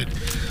same shit.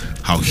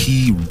 How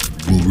he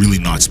will really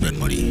not spend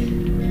money.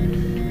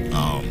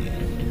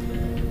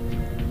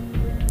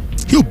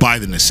 He'll buy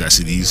the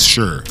necessities,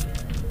 sure.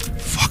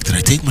 Fuck, did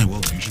I take my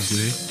Wellfusion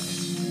today?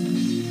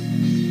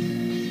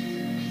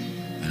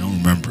 I don't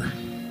remember.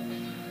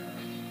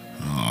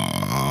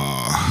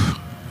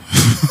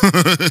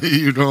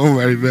 You know,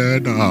 my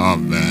man. Oh,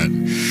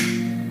 man.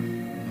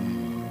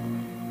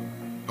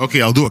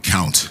 Okay, I'll do a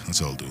count.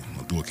 That's what I'll do.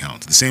 I'll do a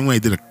count. The same way I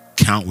did a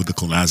count with the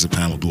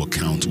clonazepam, I'll do a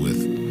count with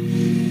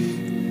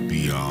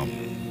the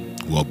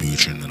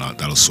Wellbutrin, and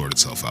that'll sort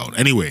itself out.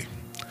 Anyway,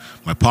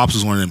 my pops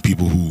was one of them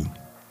people who,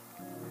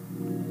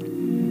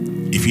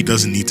 if he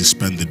doesn't need to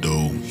spend the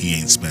dough, he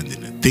ain't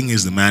spending it. Thing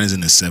is, the man is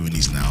in his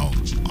 70s now,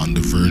 on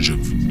the verge of,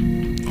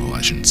 oh,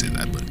 I shouldn't say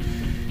that, but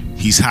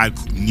he's had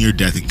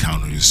near-death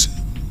encounters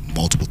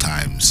multiple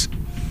times.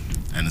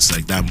 And it's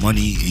like, that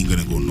money ain't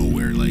gonna go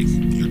nowhere. Like,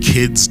 your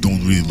kids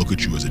don't really look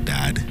at you as a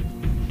dad.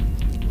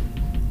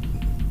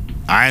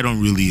 I don't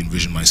really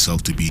envision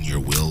myself to be in your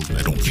will.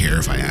 I don't care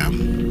if I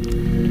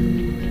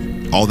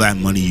am. All that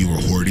money you were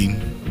hoarding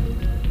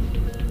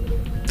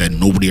that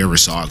nobody ever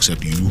saw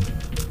except you.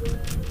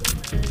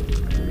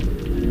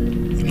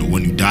 You know,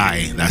 when you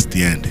die, that's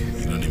the end.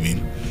 You know what I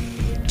mean?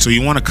 So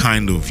you want to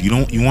kind of,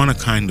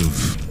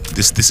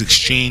 this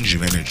exchange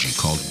of energy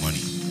called money.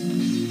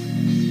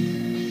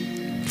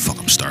 Fuck,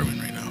 I'm starving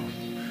right now.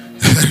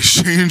 That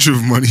exchange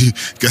of money,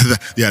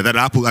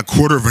 that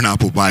quarter of an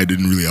apple pie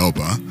didn't really help,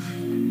 huh?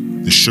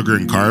 The sugar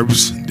and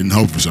carbs didn't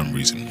help for some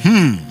reason.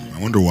 I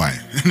wonder why.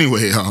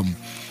 Anyway,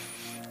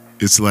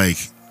 it's like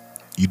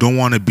you don't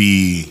want to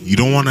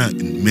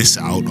miss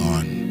out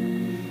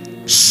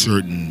on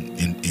certain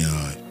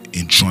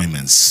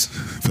enjoyments.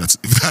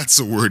 If that's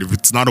a word. If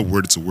it's not a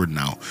word, it's a word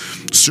now.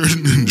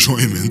 Certain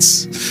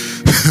enjoyments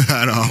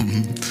that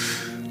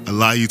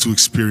allow you to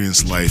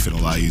experience life and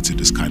allow you to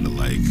just kind of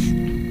like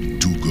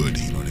do good,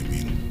 you know what I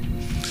mean?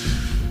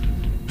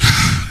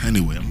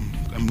 Anyway,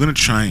 I'm gonna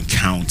try and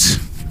count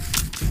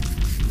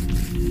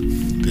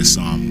this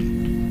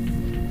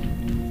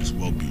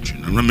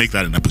Wellbutrin. I'm gonna make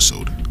that an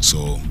episode,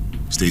 so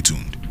stay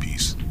tuned.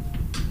 Peace.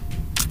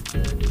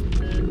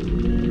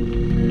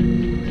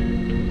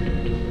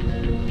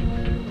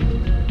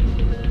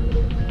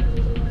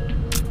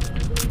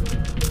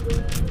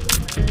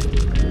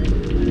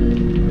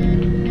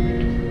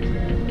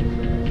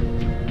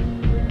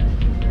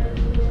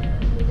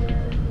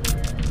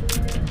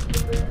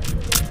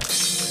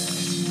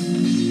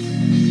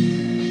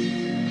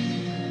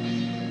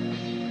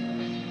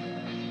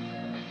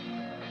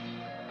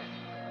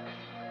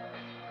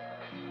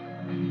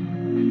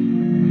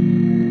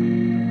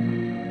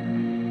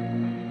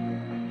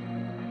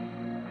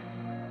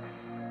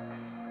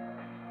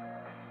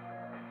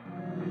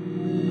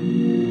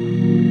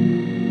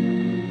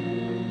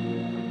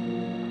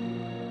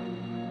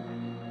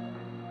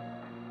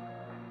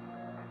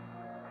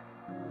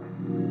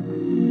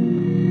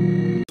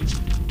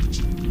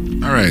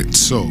 Alright,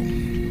 so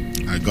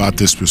I got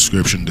this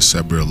prescription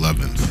December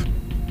 11th,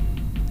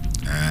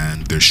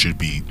 and there should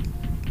be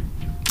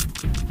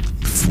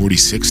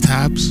 46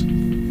 tabs.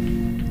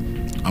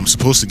 I'm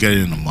supposed to get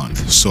it in a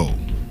month, so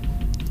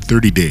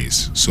 30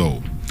 days.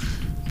 So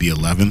the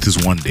 11th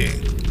is 1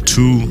 day.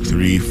 2,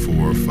 3,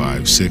 4,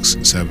 5, 6,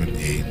 7,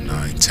 8,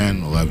 9,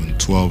 10, 11,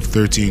 12,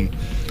 13,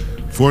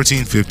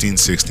 14, 15,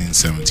 16,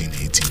 17,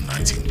 18,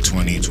 19,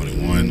 20,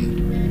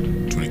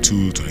 21,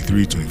 22,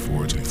 23,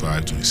 24,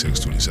 25, 26,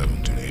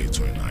 27, 28,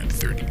 29,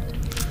 30.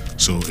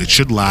 So it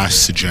should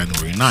last to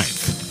January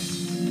 9th.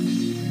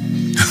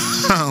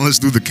 Let's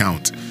do the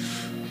count.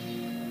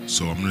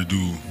 So I'm gonna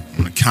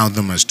count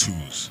them as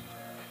twos.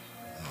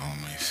 Oh,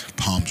 my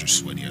palms are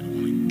sweaty. I don't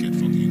want to get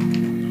fucking. I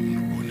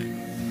don't want to ruin it.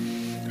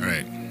 All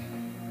right.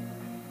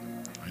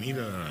 I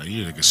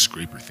need like a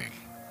scraper thing.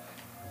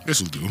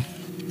 This will do.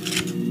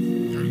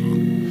 There we go.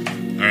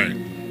 All right.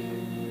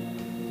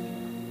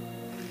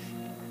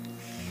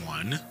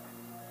 1,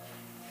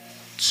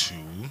 2,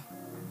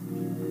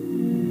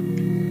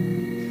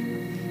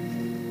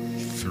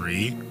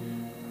 3,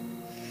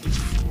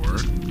 4,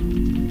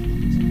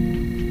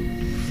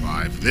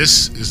 5.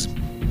 This is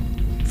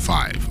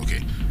 5.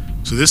 Okay.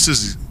 So this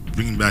is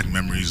bringing back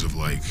memories of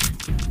like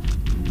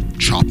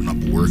chopping up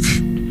work.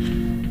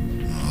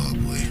 Oh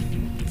boy.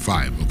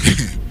 5.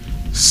 Okay.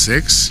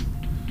 6.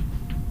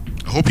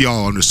 I hope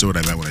y'all understood what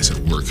I meant when I said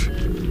work.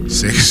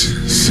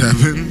 6,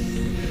 7,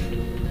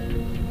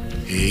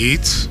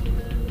 8,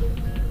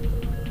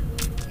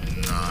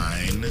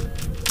 9,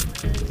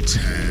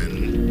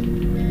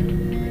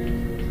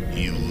 10,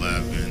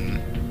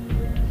 11,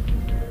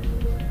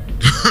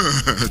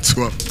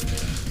 12.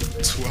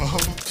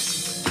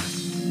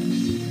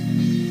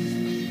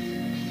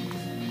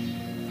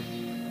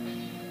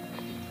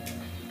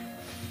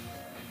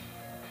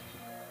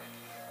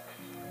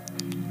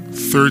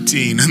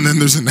 13, and then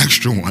there's an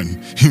extra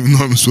one, even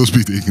though I'm supposed to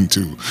be taking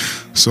 2.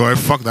 So I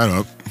fucked that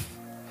up.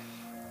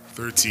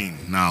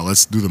 13. Now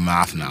let's do the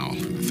math now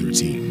for the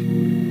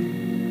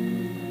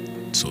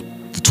 13. So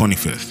the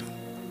 25th.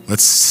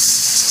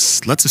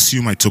 Let's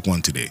assume I took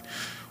one today.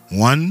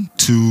 1,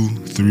 2,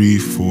 3,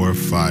 4,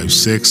 5,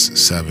 6,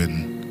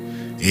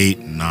 7, 8,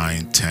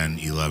 9, 10,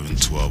 11,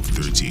 12,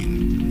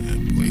 13. Yeah,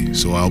 boy.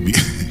 So I'll be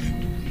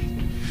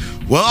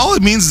well, all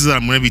it means is that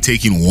I'm going to be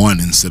taking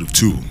 1 instead of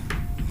 2.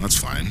 That's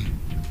fine.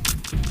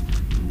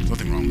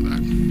 Nothing wrong with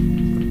that.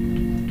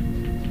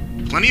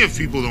 Plenty of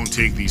people don't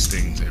take these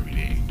things every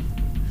day.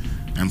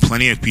 And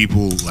plenty of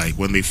people, like,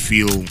 when they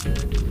feel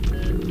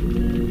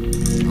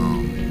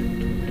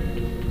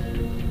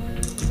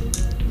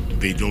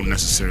they don't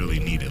necessarily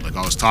need it. Like,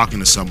 I was talking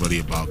to somebody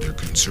about their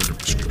Concerta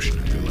prescription,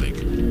 and they're like,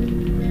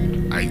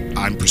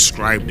 I'm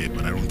prescribed it,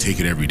 but I don't take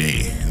it every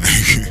day.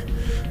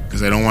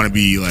 Because I don't want to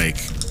be, like,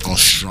 all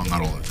strung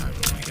out all the time.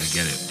 I'm like, I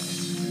get it.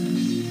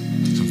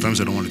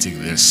 Sometimes I don't want to take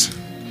this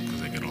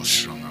because I get all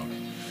strung out.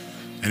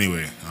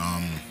 Anyway,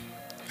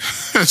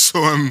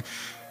 so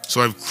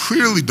I've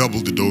clearly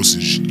doubled the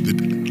dosage.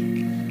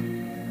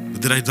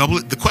 Did I double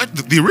it?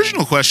 The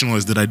original question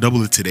was, did I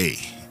double it today?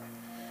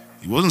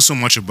 It wasn't so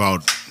much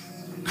about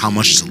how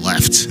much is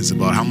left. It's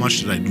about how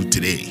much did I do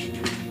today.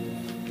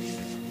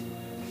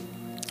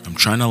 I'm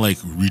trying to like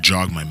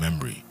re-jog my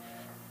memory.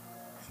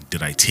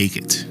 Did I take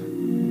it?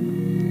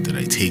 Did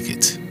I take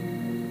it?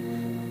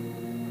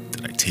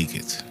 Did I take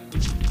it?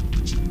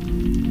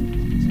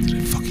 Did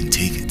I fucking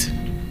take it?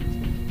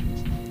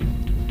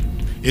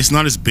 It's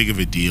not as big of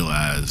a deal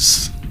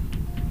as...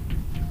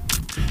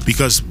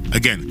 Because,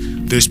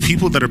 again, there's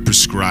people that are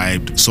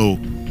prescribed... So,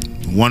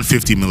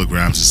 150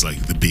 milligrams is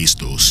like the base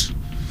dose.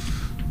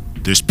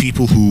 There's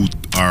people who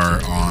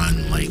are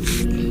on like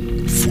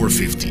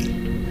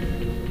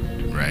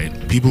 450, right?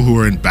 People who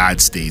are in bad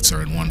states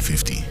are in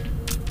 150.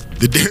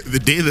 The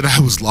day that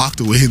I was locked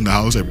away in the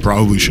house, I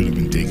probably should have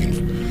been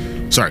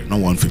taking... Sorry, not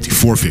 150,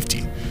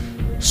 450.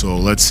 So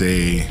let's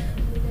say...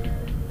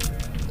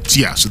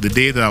 Yeah, so the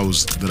day that I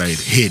had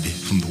hid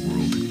from the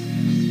world,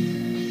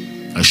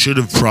 I should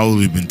have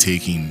probably been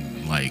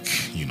taking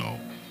like, you know,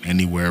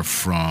 anywhere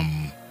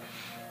from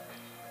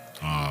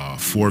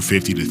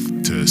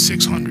 450 to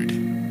 600.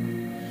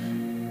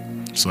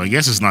 So I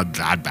guess it's not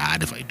that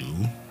bad if I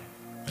do.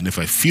 And if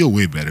I feel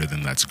way better,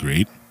 then that's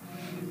great.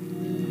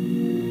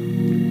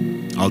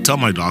 I'll tell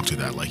my doctor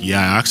that, like, yeah,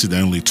 I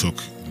accidentally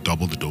took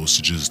double the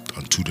dosages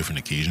on 2 different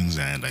occasions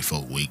and I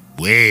felt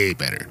way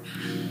better.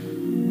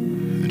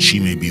 And she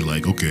may be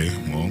like, okay,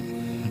 well,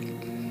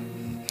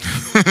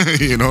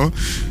 you know,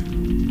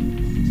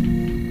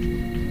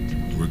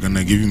 we're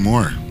gonna give you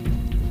more.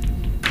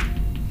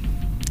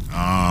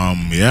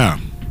 Yeah.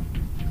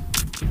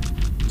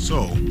 So,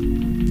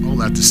 all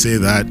that to say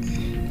that,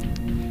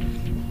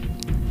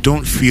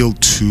 don't feel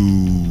too...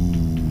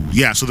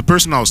 Yeah, so the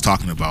person I was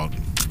talking about,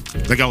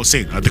 like I was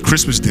saying, at the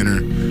Christmas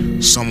dinner,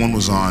 someone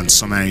was on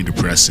some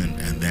antidepressant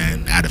and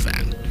then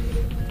Ativan.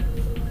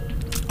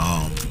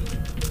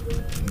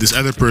 This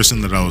other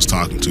person that I was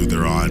talking to,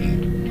 they're on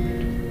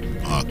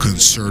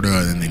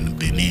Concerta, and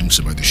they named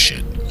some other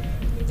shit.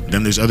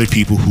 Then there's other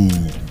people who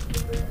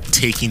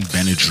taking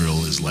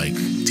Benadryl is like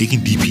taking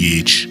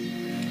DPH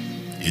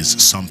is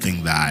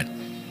something that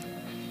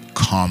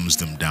calms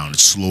them down. It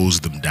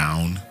slows them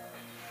down.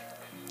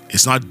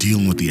 It's not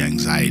dealing with the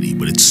anxiety,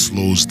 but it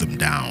slows them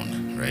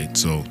down, right?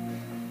 So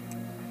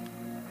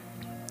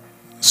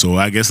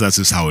I guess that's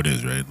just how it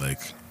is, right?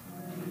 Like,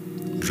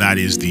 that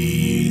is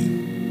the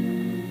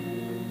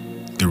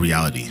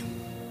reality.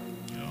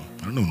 You know,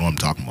 I don't even know what I'm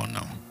talking about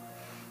now.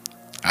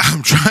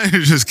 I'm trying to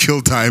just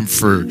kill time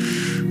so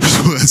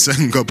that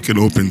second cup can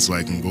open so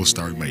I can go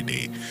start my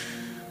day.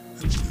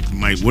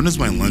 When is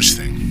my lunch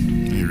thing?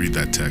 Let me read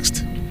that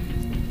text.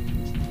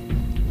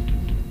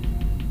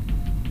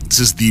 This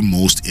is the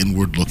most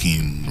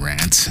inward-looking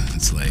rant.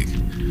 It's like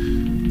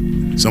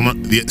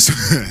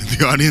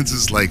the audience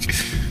is like,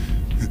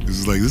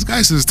 this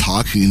guy's just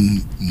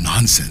talking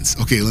nonsense.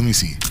 Okay, let me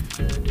see.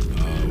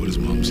 What does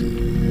mom say?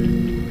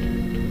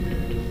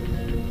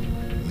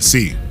 Let's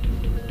see.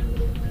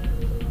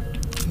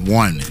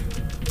 1.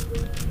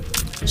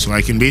 So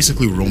I can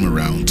basically roam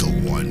around till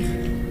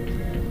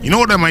 1. You know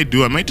what I might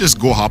do? I might just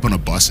go hop on a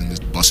bus and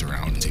just bus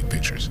around and take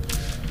pictures.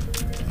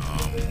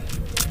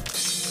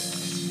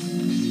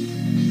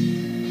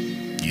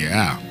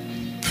 Yeah.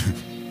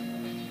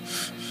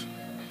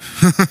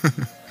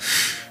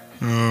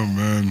 Oh,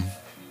 man.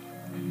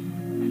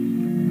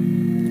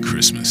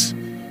 Christmas.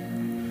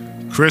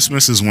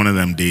 Christmas is one of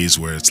them days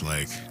where it's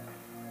like,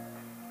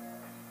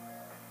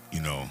 you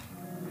know,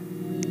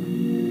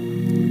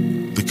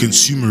 the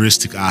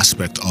consumeristic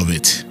aspect of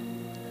it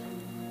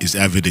is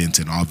evident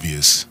and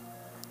obvious.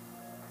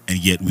 And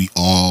yet we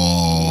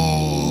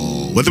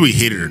all, whether we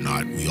hate it or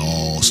not, we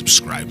all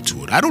subscribe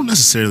to it. I don't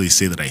necessarily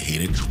say that I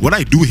hate it. What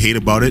I do hate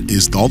about it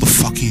is all the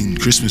fucking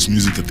Christmas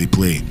music that they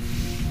play.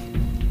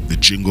 The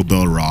Jingle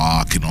Bell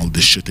Rock and all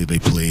this shit that they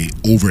play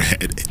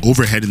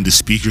overhead in the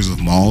speakers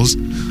of malls.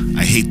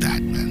 I hate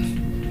that,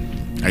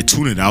 man. I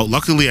tune it out.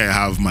 Luckily, I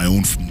have my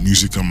own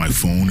music on my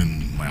phone and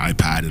my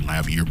iPad, and I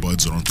have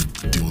earbuds. I don't have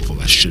to deal with all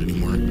that shit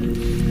anymore.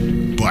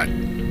 But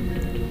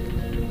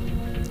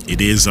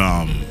it is,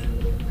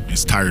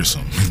 it's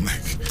tiresome.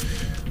 Like,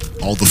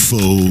 all the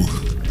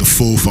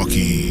faux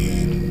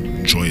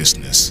fucking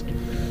joyousness.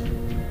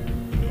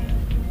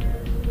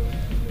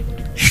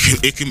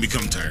 It can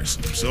become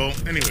tiresome. So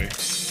anyway, I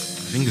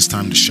think it's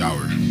time to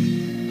shower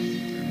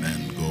and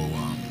then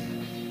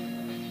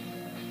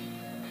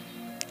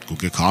go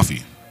get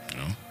coffee.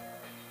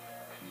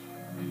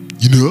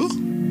 You know?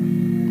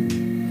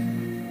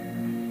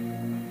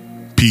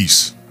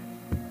 Peace.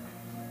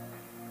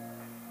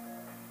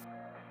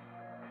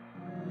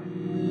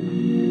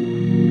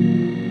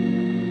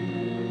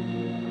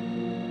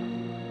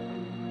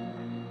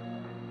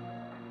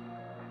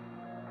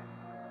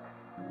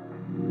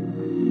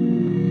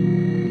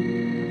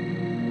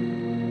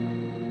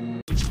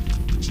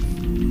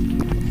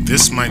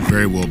 This might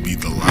very well be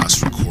the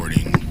last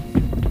recording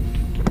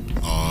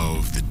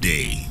of the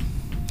day,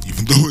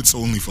 even though it's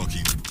only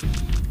fucking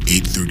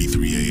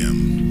 8:33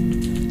 a.m.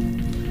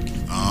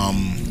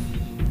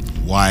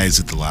 Why is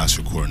it the last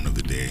recording of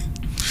the day?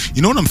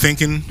 You know what I'm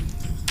thinking?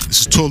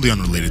 This is totally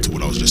unrelated to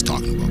what I was just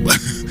talking about, but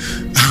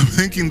I'm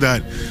thinking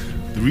that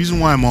the reason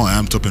why I'm all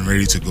amped up and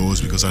ready to go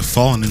is because I've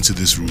fallen into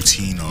this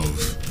routine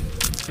of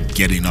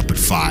getting up at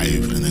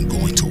 5 and then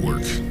going to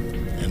work.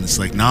 And it's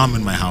like, now I'm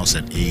in my house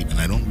at 8 and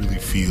I don't really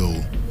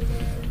feel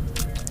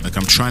like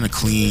I'm trying to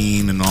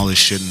clean and all this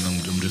shit, and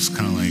I'm just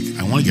kind of like,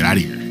 I want to get out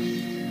of here.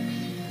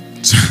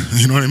 So,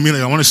 you know what I mean?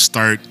 Like, I want to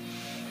start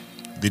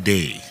the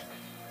day.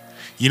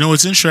 You know,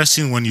 it's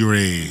interesting when you're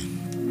a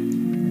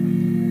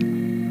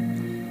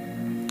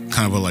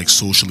kind of a like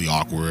socially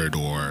awkward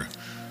or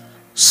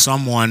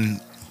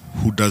someone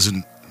who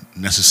doesn't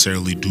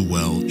necessarily do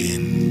well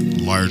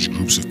in large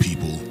groups of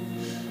people,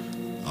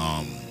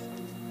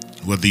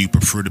 whether you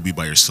prefer to be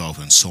by yourself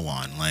and so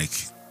on. Like,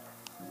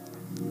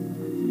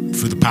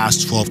 for the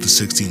past 12 to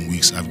 16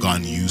 weeks, I've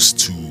gotten used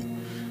to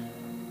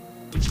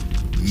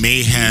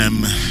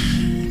mayhem,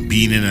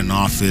 being in an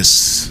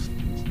office,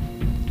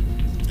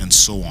 and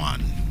so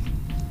on.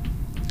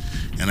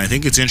 And I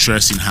think it's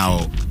interesting how,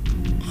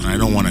 and I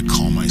don't want to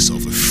call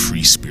myself a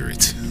free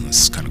spirit, and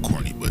this is kind of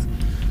corny, but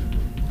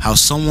how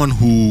someone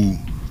who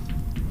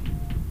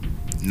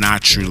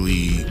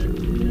naturally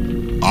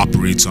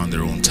operates on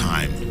their own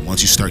time,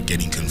 once you start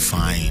getting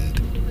confined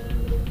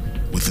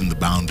within the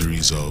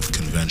boundaries of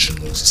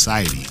conventional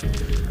society,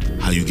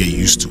 how you get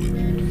used to it.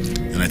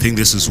 And I think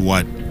this is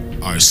what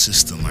our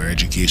system, our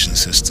education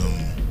system,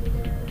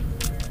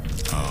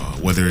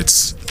 whether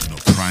it's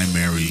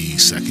primary,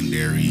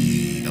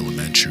 secondary,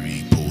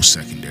 elementary,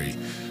 post-secondary,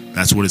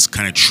 that's what it's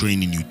kind of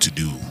training you to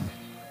do.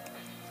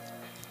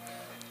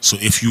 So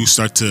if you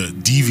start to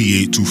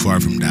deviate too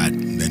far from that,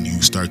 then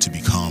you start to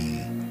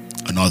become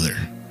another,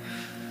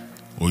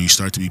 or you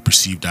start to be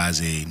perceived as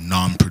a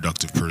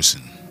non-productive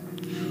person,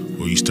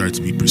 or you start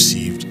to be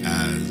perceived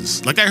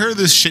as, like, I heard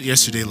this shit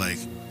yesterday, like,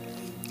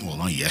 well,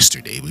 not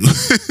yesterday, but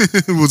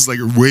it was like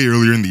way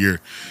earlier in the year,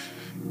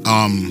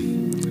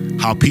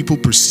 how people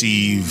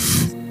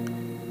perceive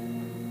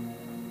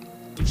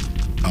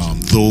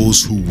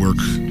those who work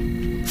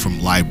from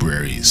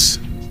libraries.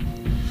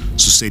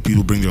 So say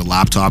people bring their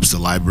laptops to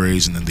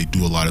libraries and then they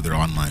do a lot of their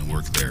online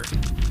work there.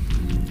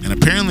 And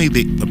apparently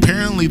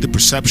the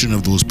perception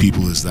of those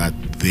people is that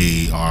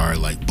they are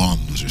like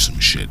bums or some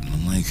shit. And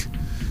I'm like,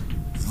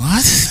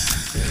 what?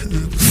 What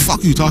the fuck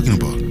are you talking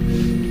about?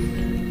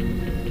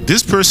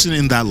 This person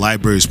in that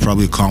library is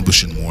probably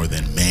accomplishing more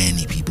than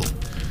many people.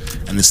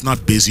 And it's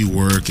not busy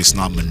work, it's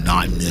not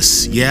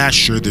monotonous. Yeah,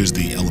 sure, there's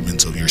the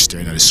element of you're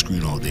staring at a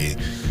screen all day.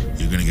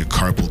 You're gonna get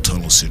carpal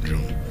tunnel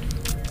syndrome.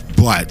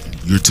 But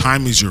your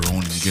time is your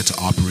own and you get to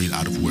operate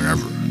out of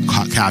wherever.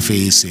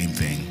 Cafes, same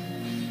thing.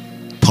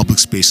 Public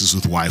spaces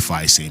with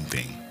Wi-Fi, same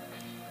thing.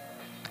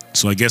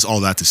 So I guess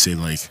all that to say,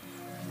 like,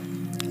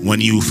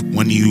 when you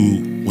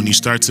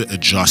start to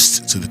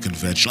adjust to the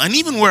conventional, and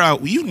even where I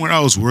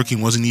was working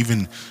wasn't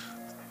even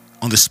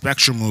on the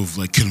spectrum of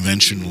like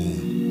conventional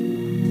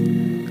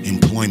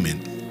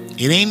employment.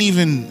 It ain't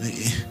even.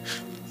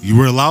 You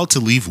were allowed to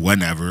leave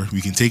whenever.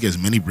 We can take as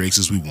many breaks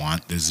as we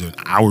want. There's an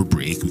hour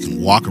break. We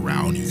can walk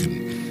around. You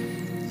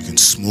can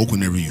smoke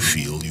whenever you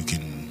feel. You can,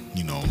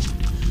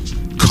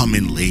 come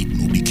in late.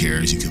 Nobody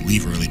cares. You can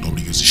leave early.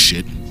 Nobody gives a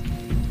shit.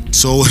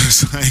 So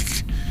it's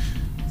like,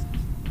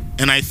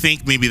 and I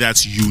think maybe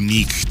that's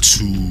unique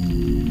to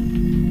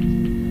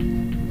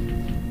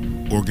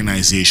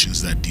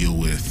organizations that deal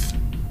with,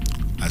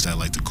 as I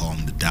like to call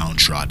them, the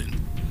downtrodden.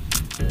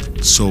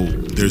 So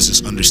there's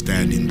this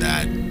understanding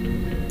that,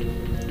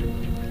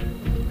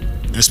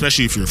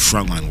 especially if you're a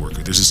frontline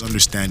worker, there's this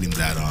understanding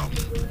that,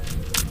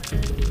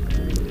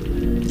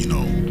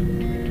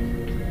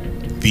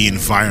 the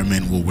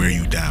environment will wear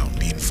you down.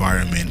 The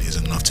environment is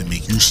enough to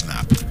make you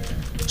snap.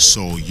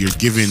 So you're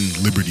given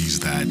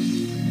liberties that,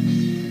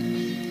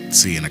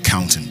 say, an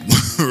accountant,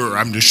 or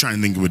I'm just trying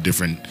to think of a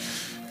different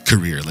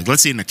career. Like,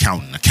 let's say an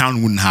accountant.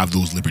 Accountant wouldn't have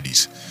those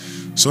liberties.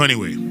 So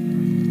anyway,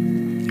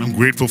 I'm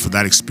grateful for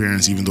that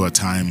experience, even though at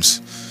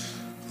times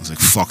I was like,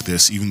 fuck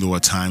this. Even though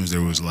at times there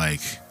was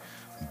like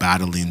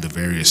battling the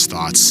various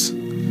thoughts,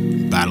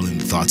 battling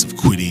the thoughts of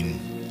quitting,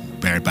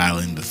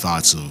 battling the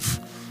thoughts of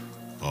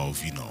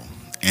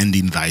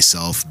ending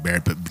thyself,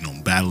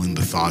 battling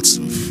the thoughts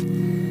of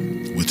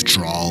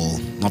withdrawal,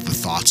 not the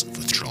thoughts of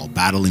withdrawal,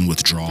 battling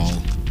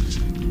withdrawal,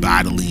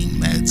 battling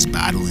meds,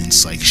 battling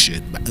psych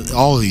shit,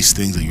 all of these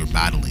things that you're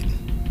battling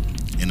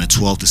in a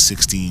 12 to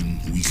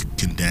 16 week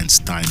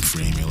condensed time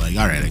frame. You're like,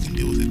 all right, I can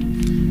deal with it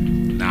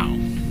now.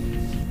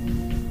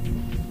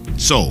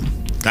 So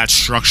that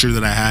structure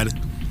that I had,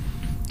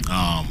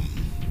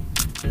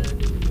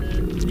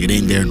 it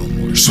ain't there no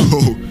more. So,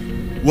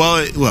 well,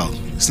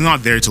 it's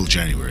not there till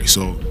January.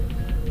 So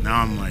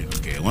now I'm like,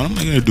 okay, what am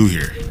I gonna do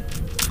here?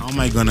 How am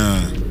I gonna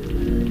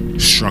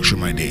structure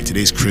my day?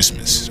 Today's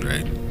Christmas,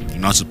 right? You're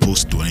not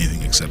supposed to do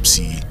anything except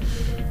see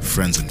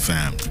friends and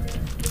fam.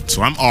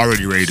 So I'm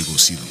already ready to go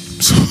see them.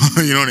 So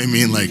you know what I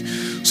mean? Like,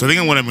 so I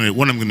think what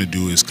I'm gonna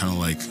do is kind of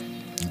like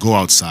go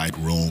outside,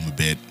 roam a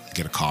bit,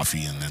 get a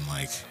coffee, and then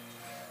like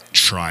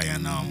try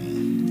and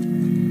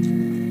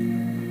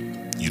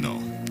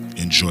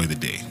enjoy the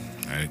day.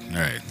 All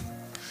right.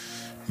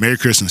 Merry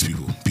Christmas,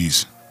 people.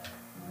 Peace.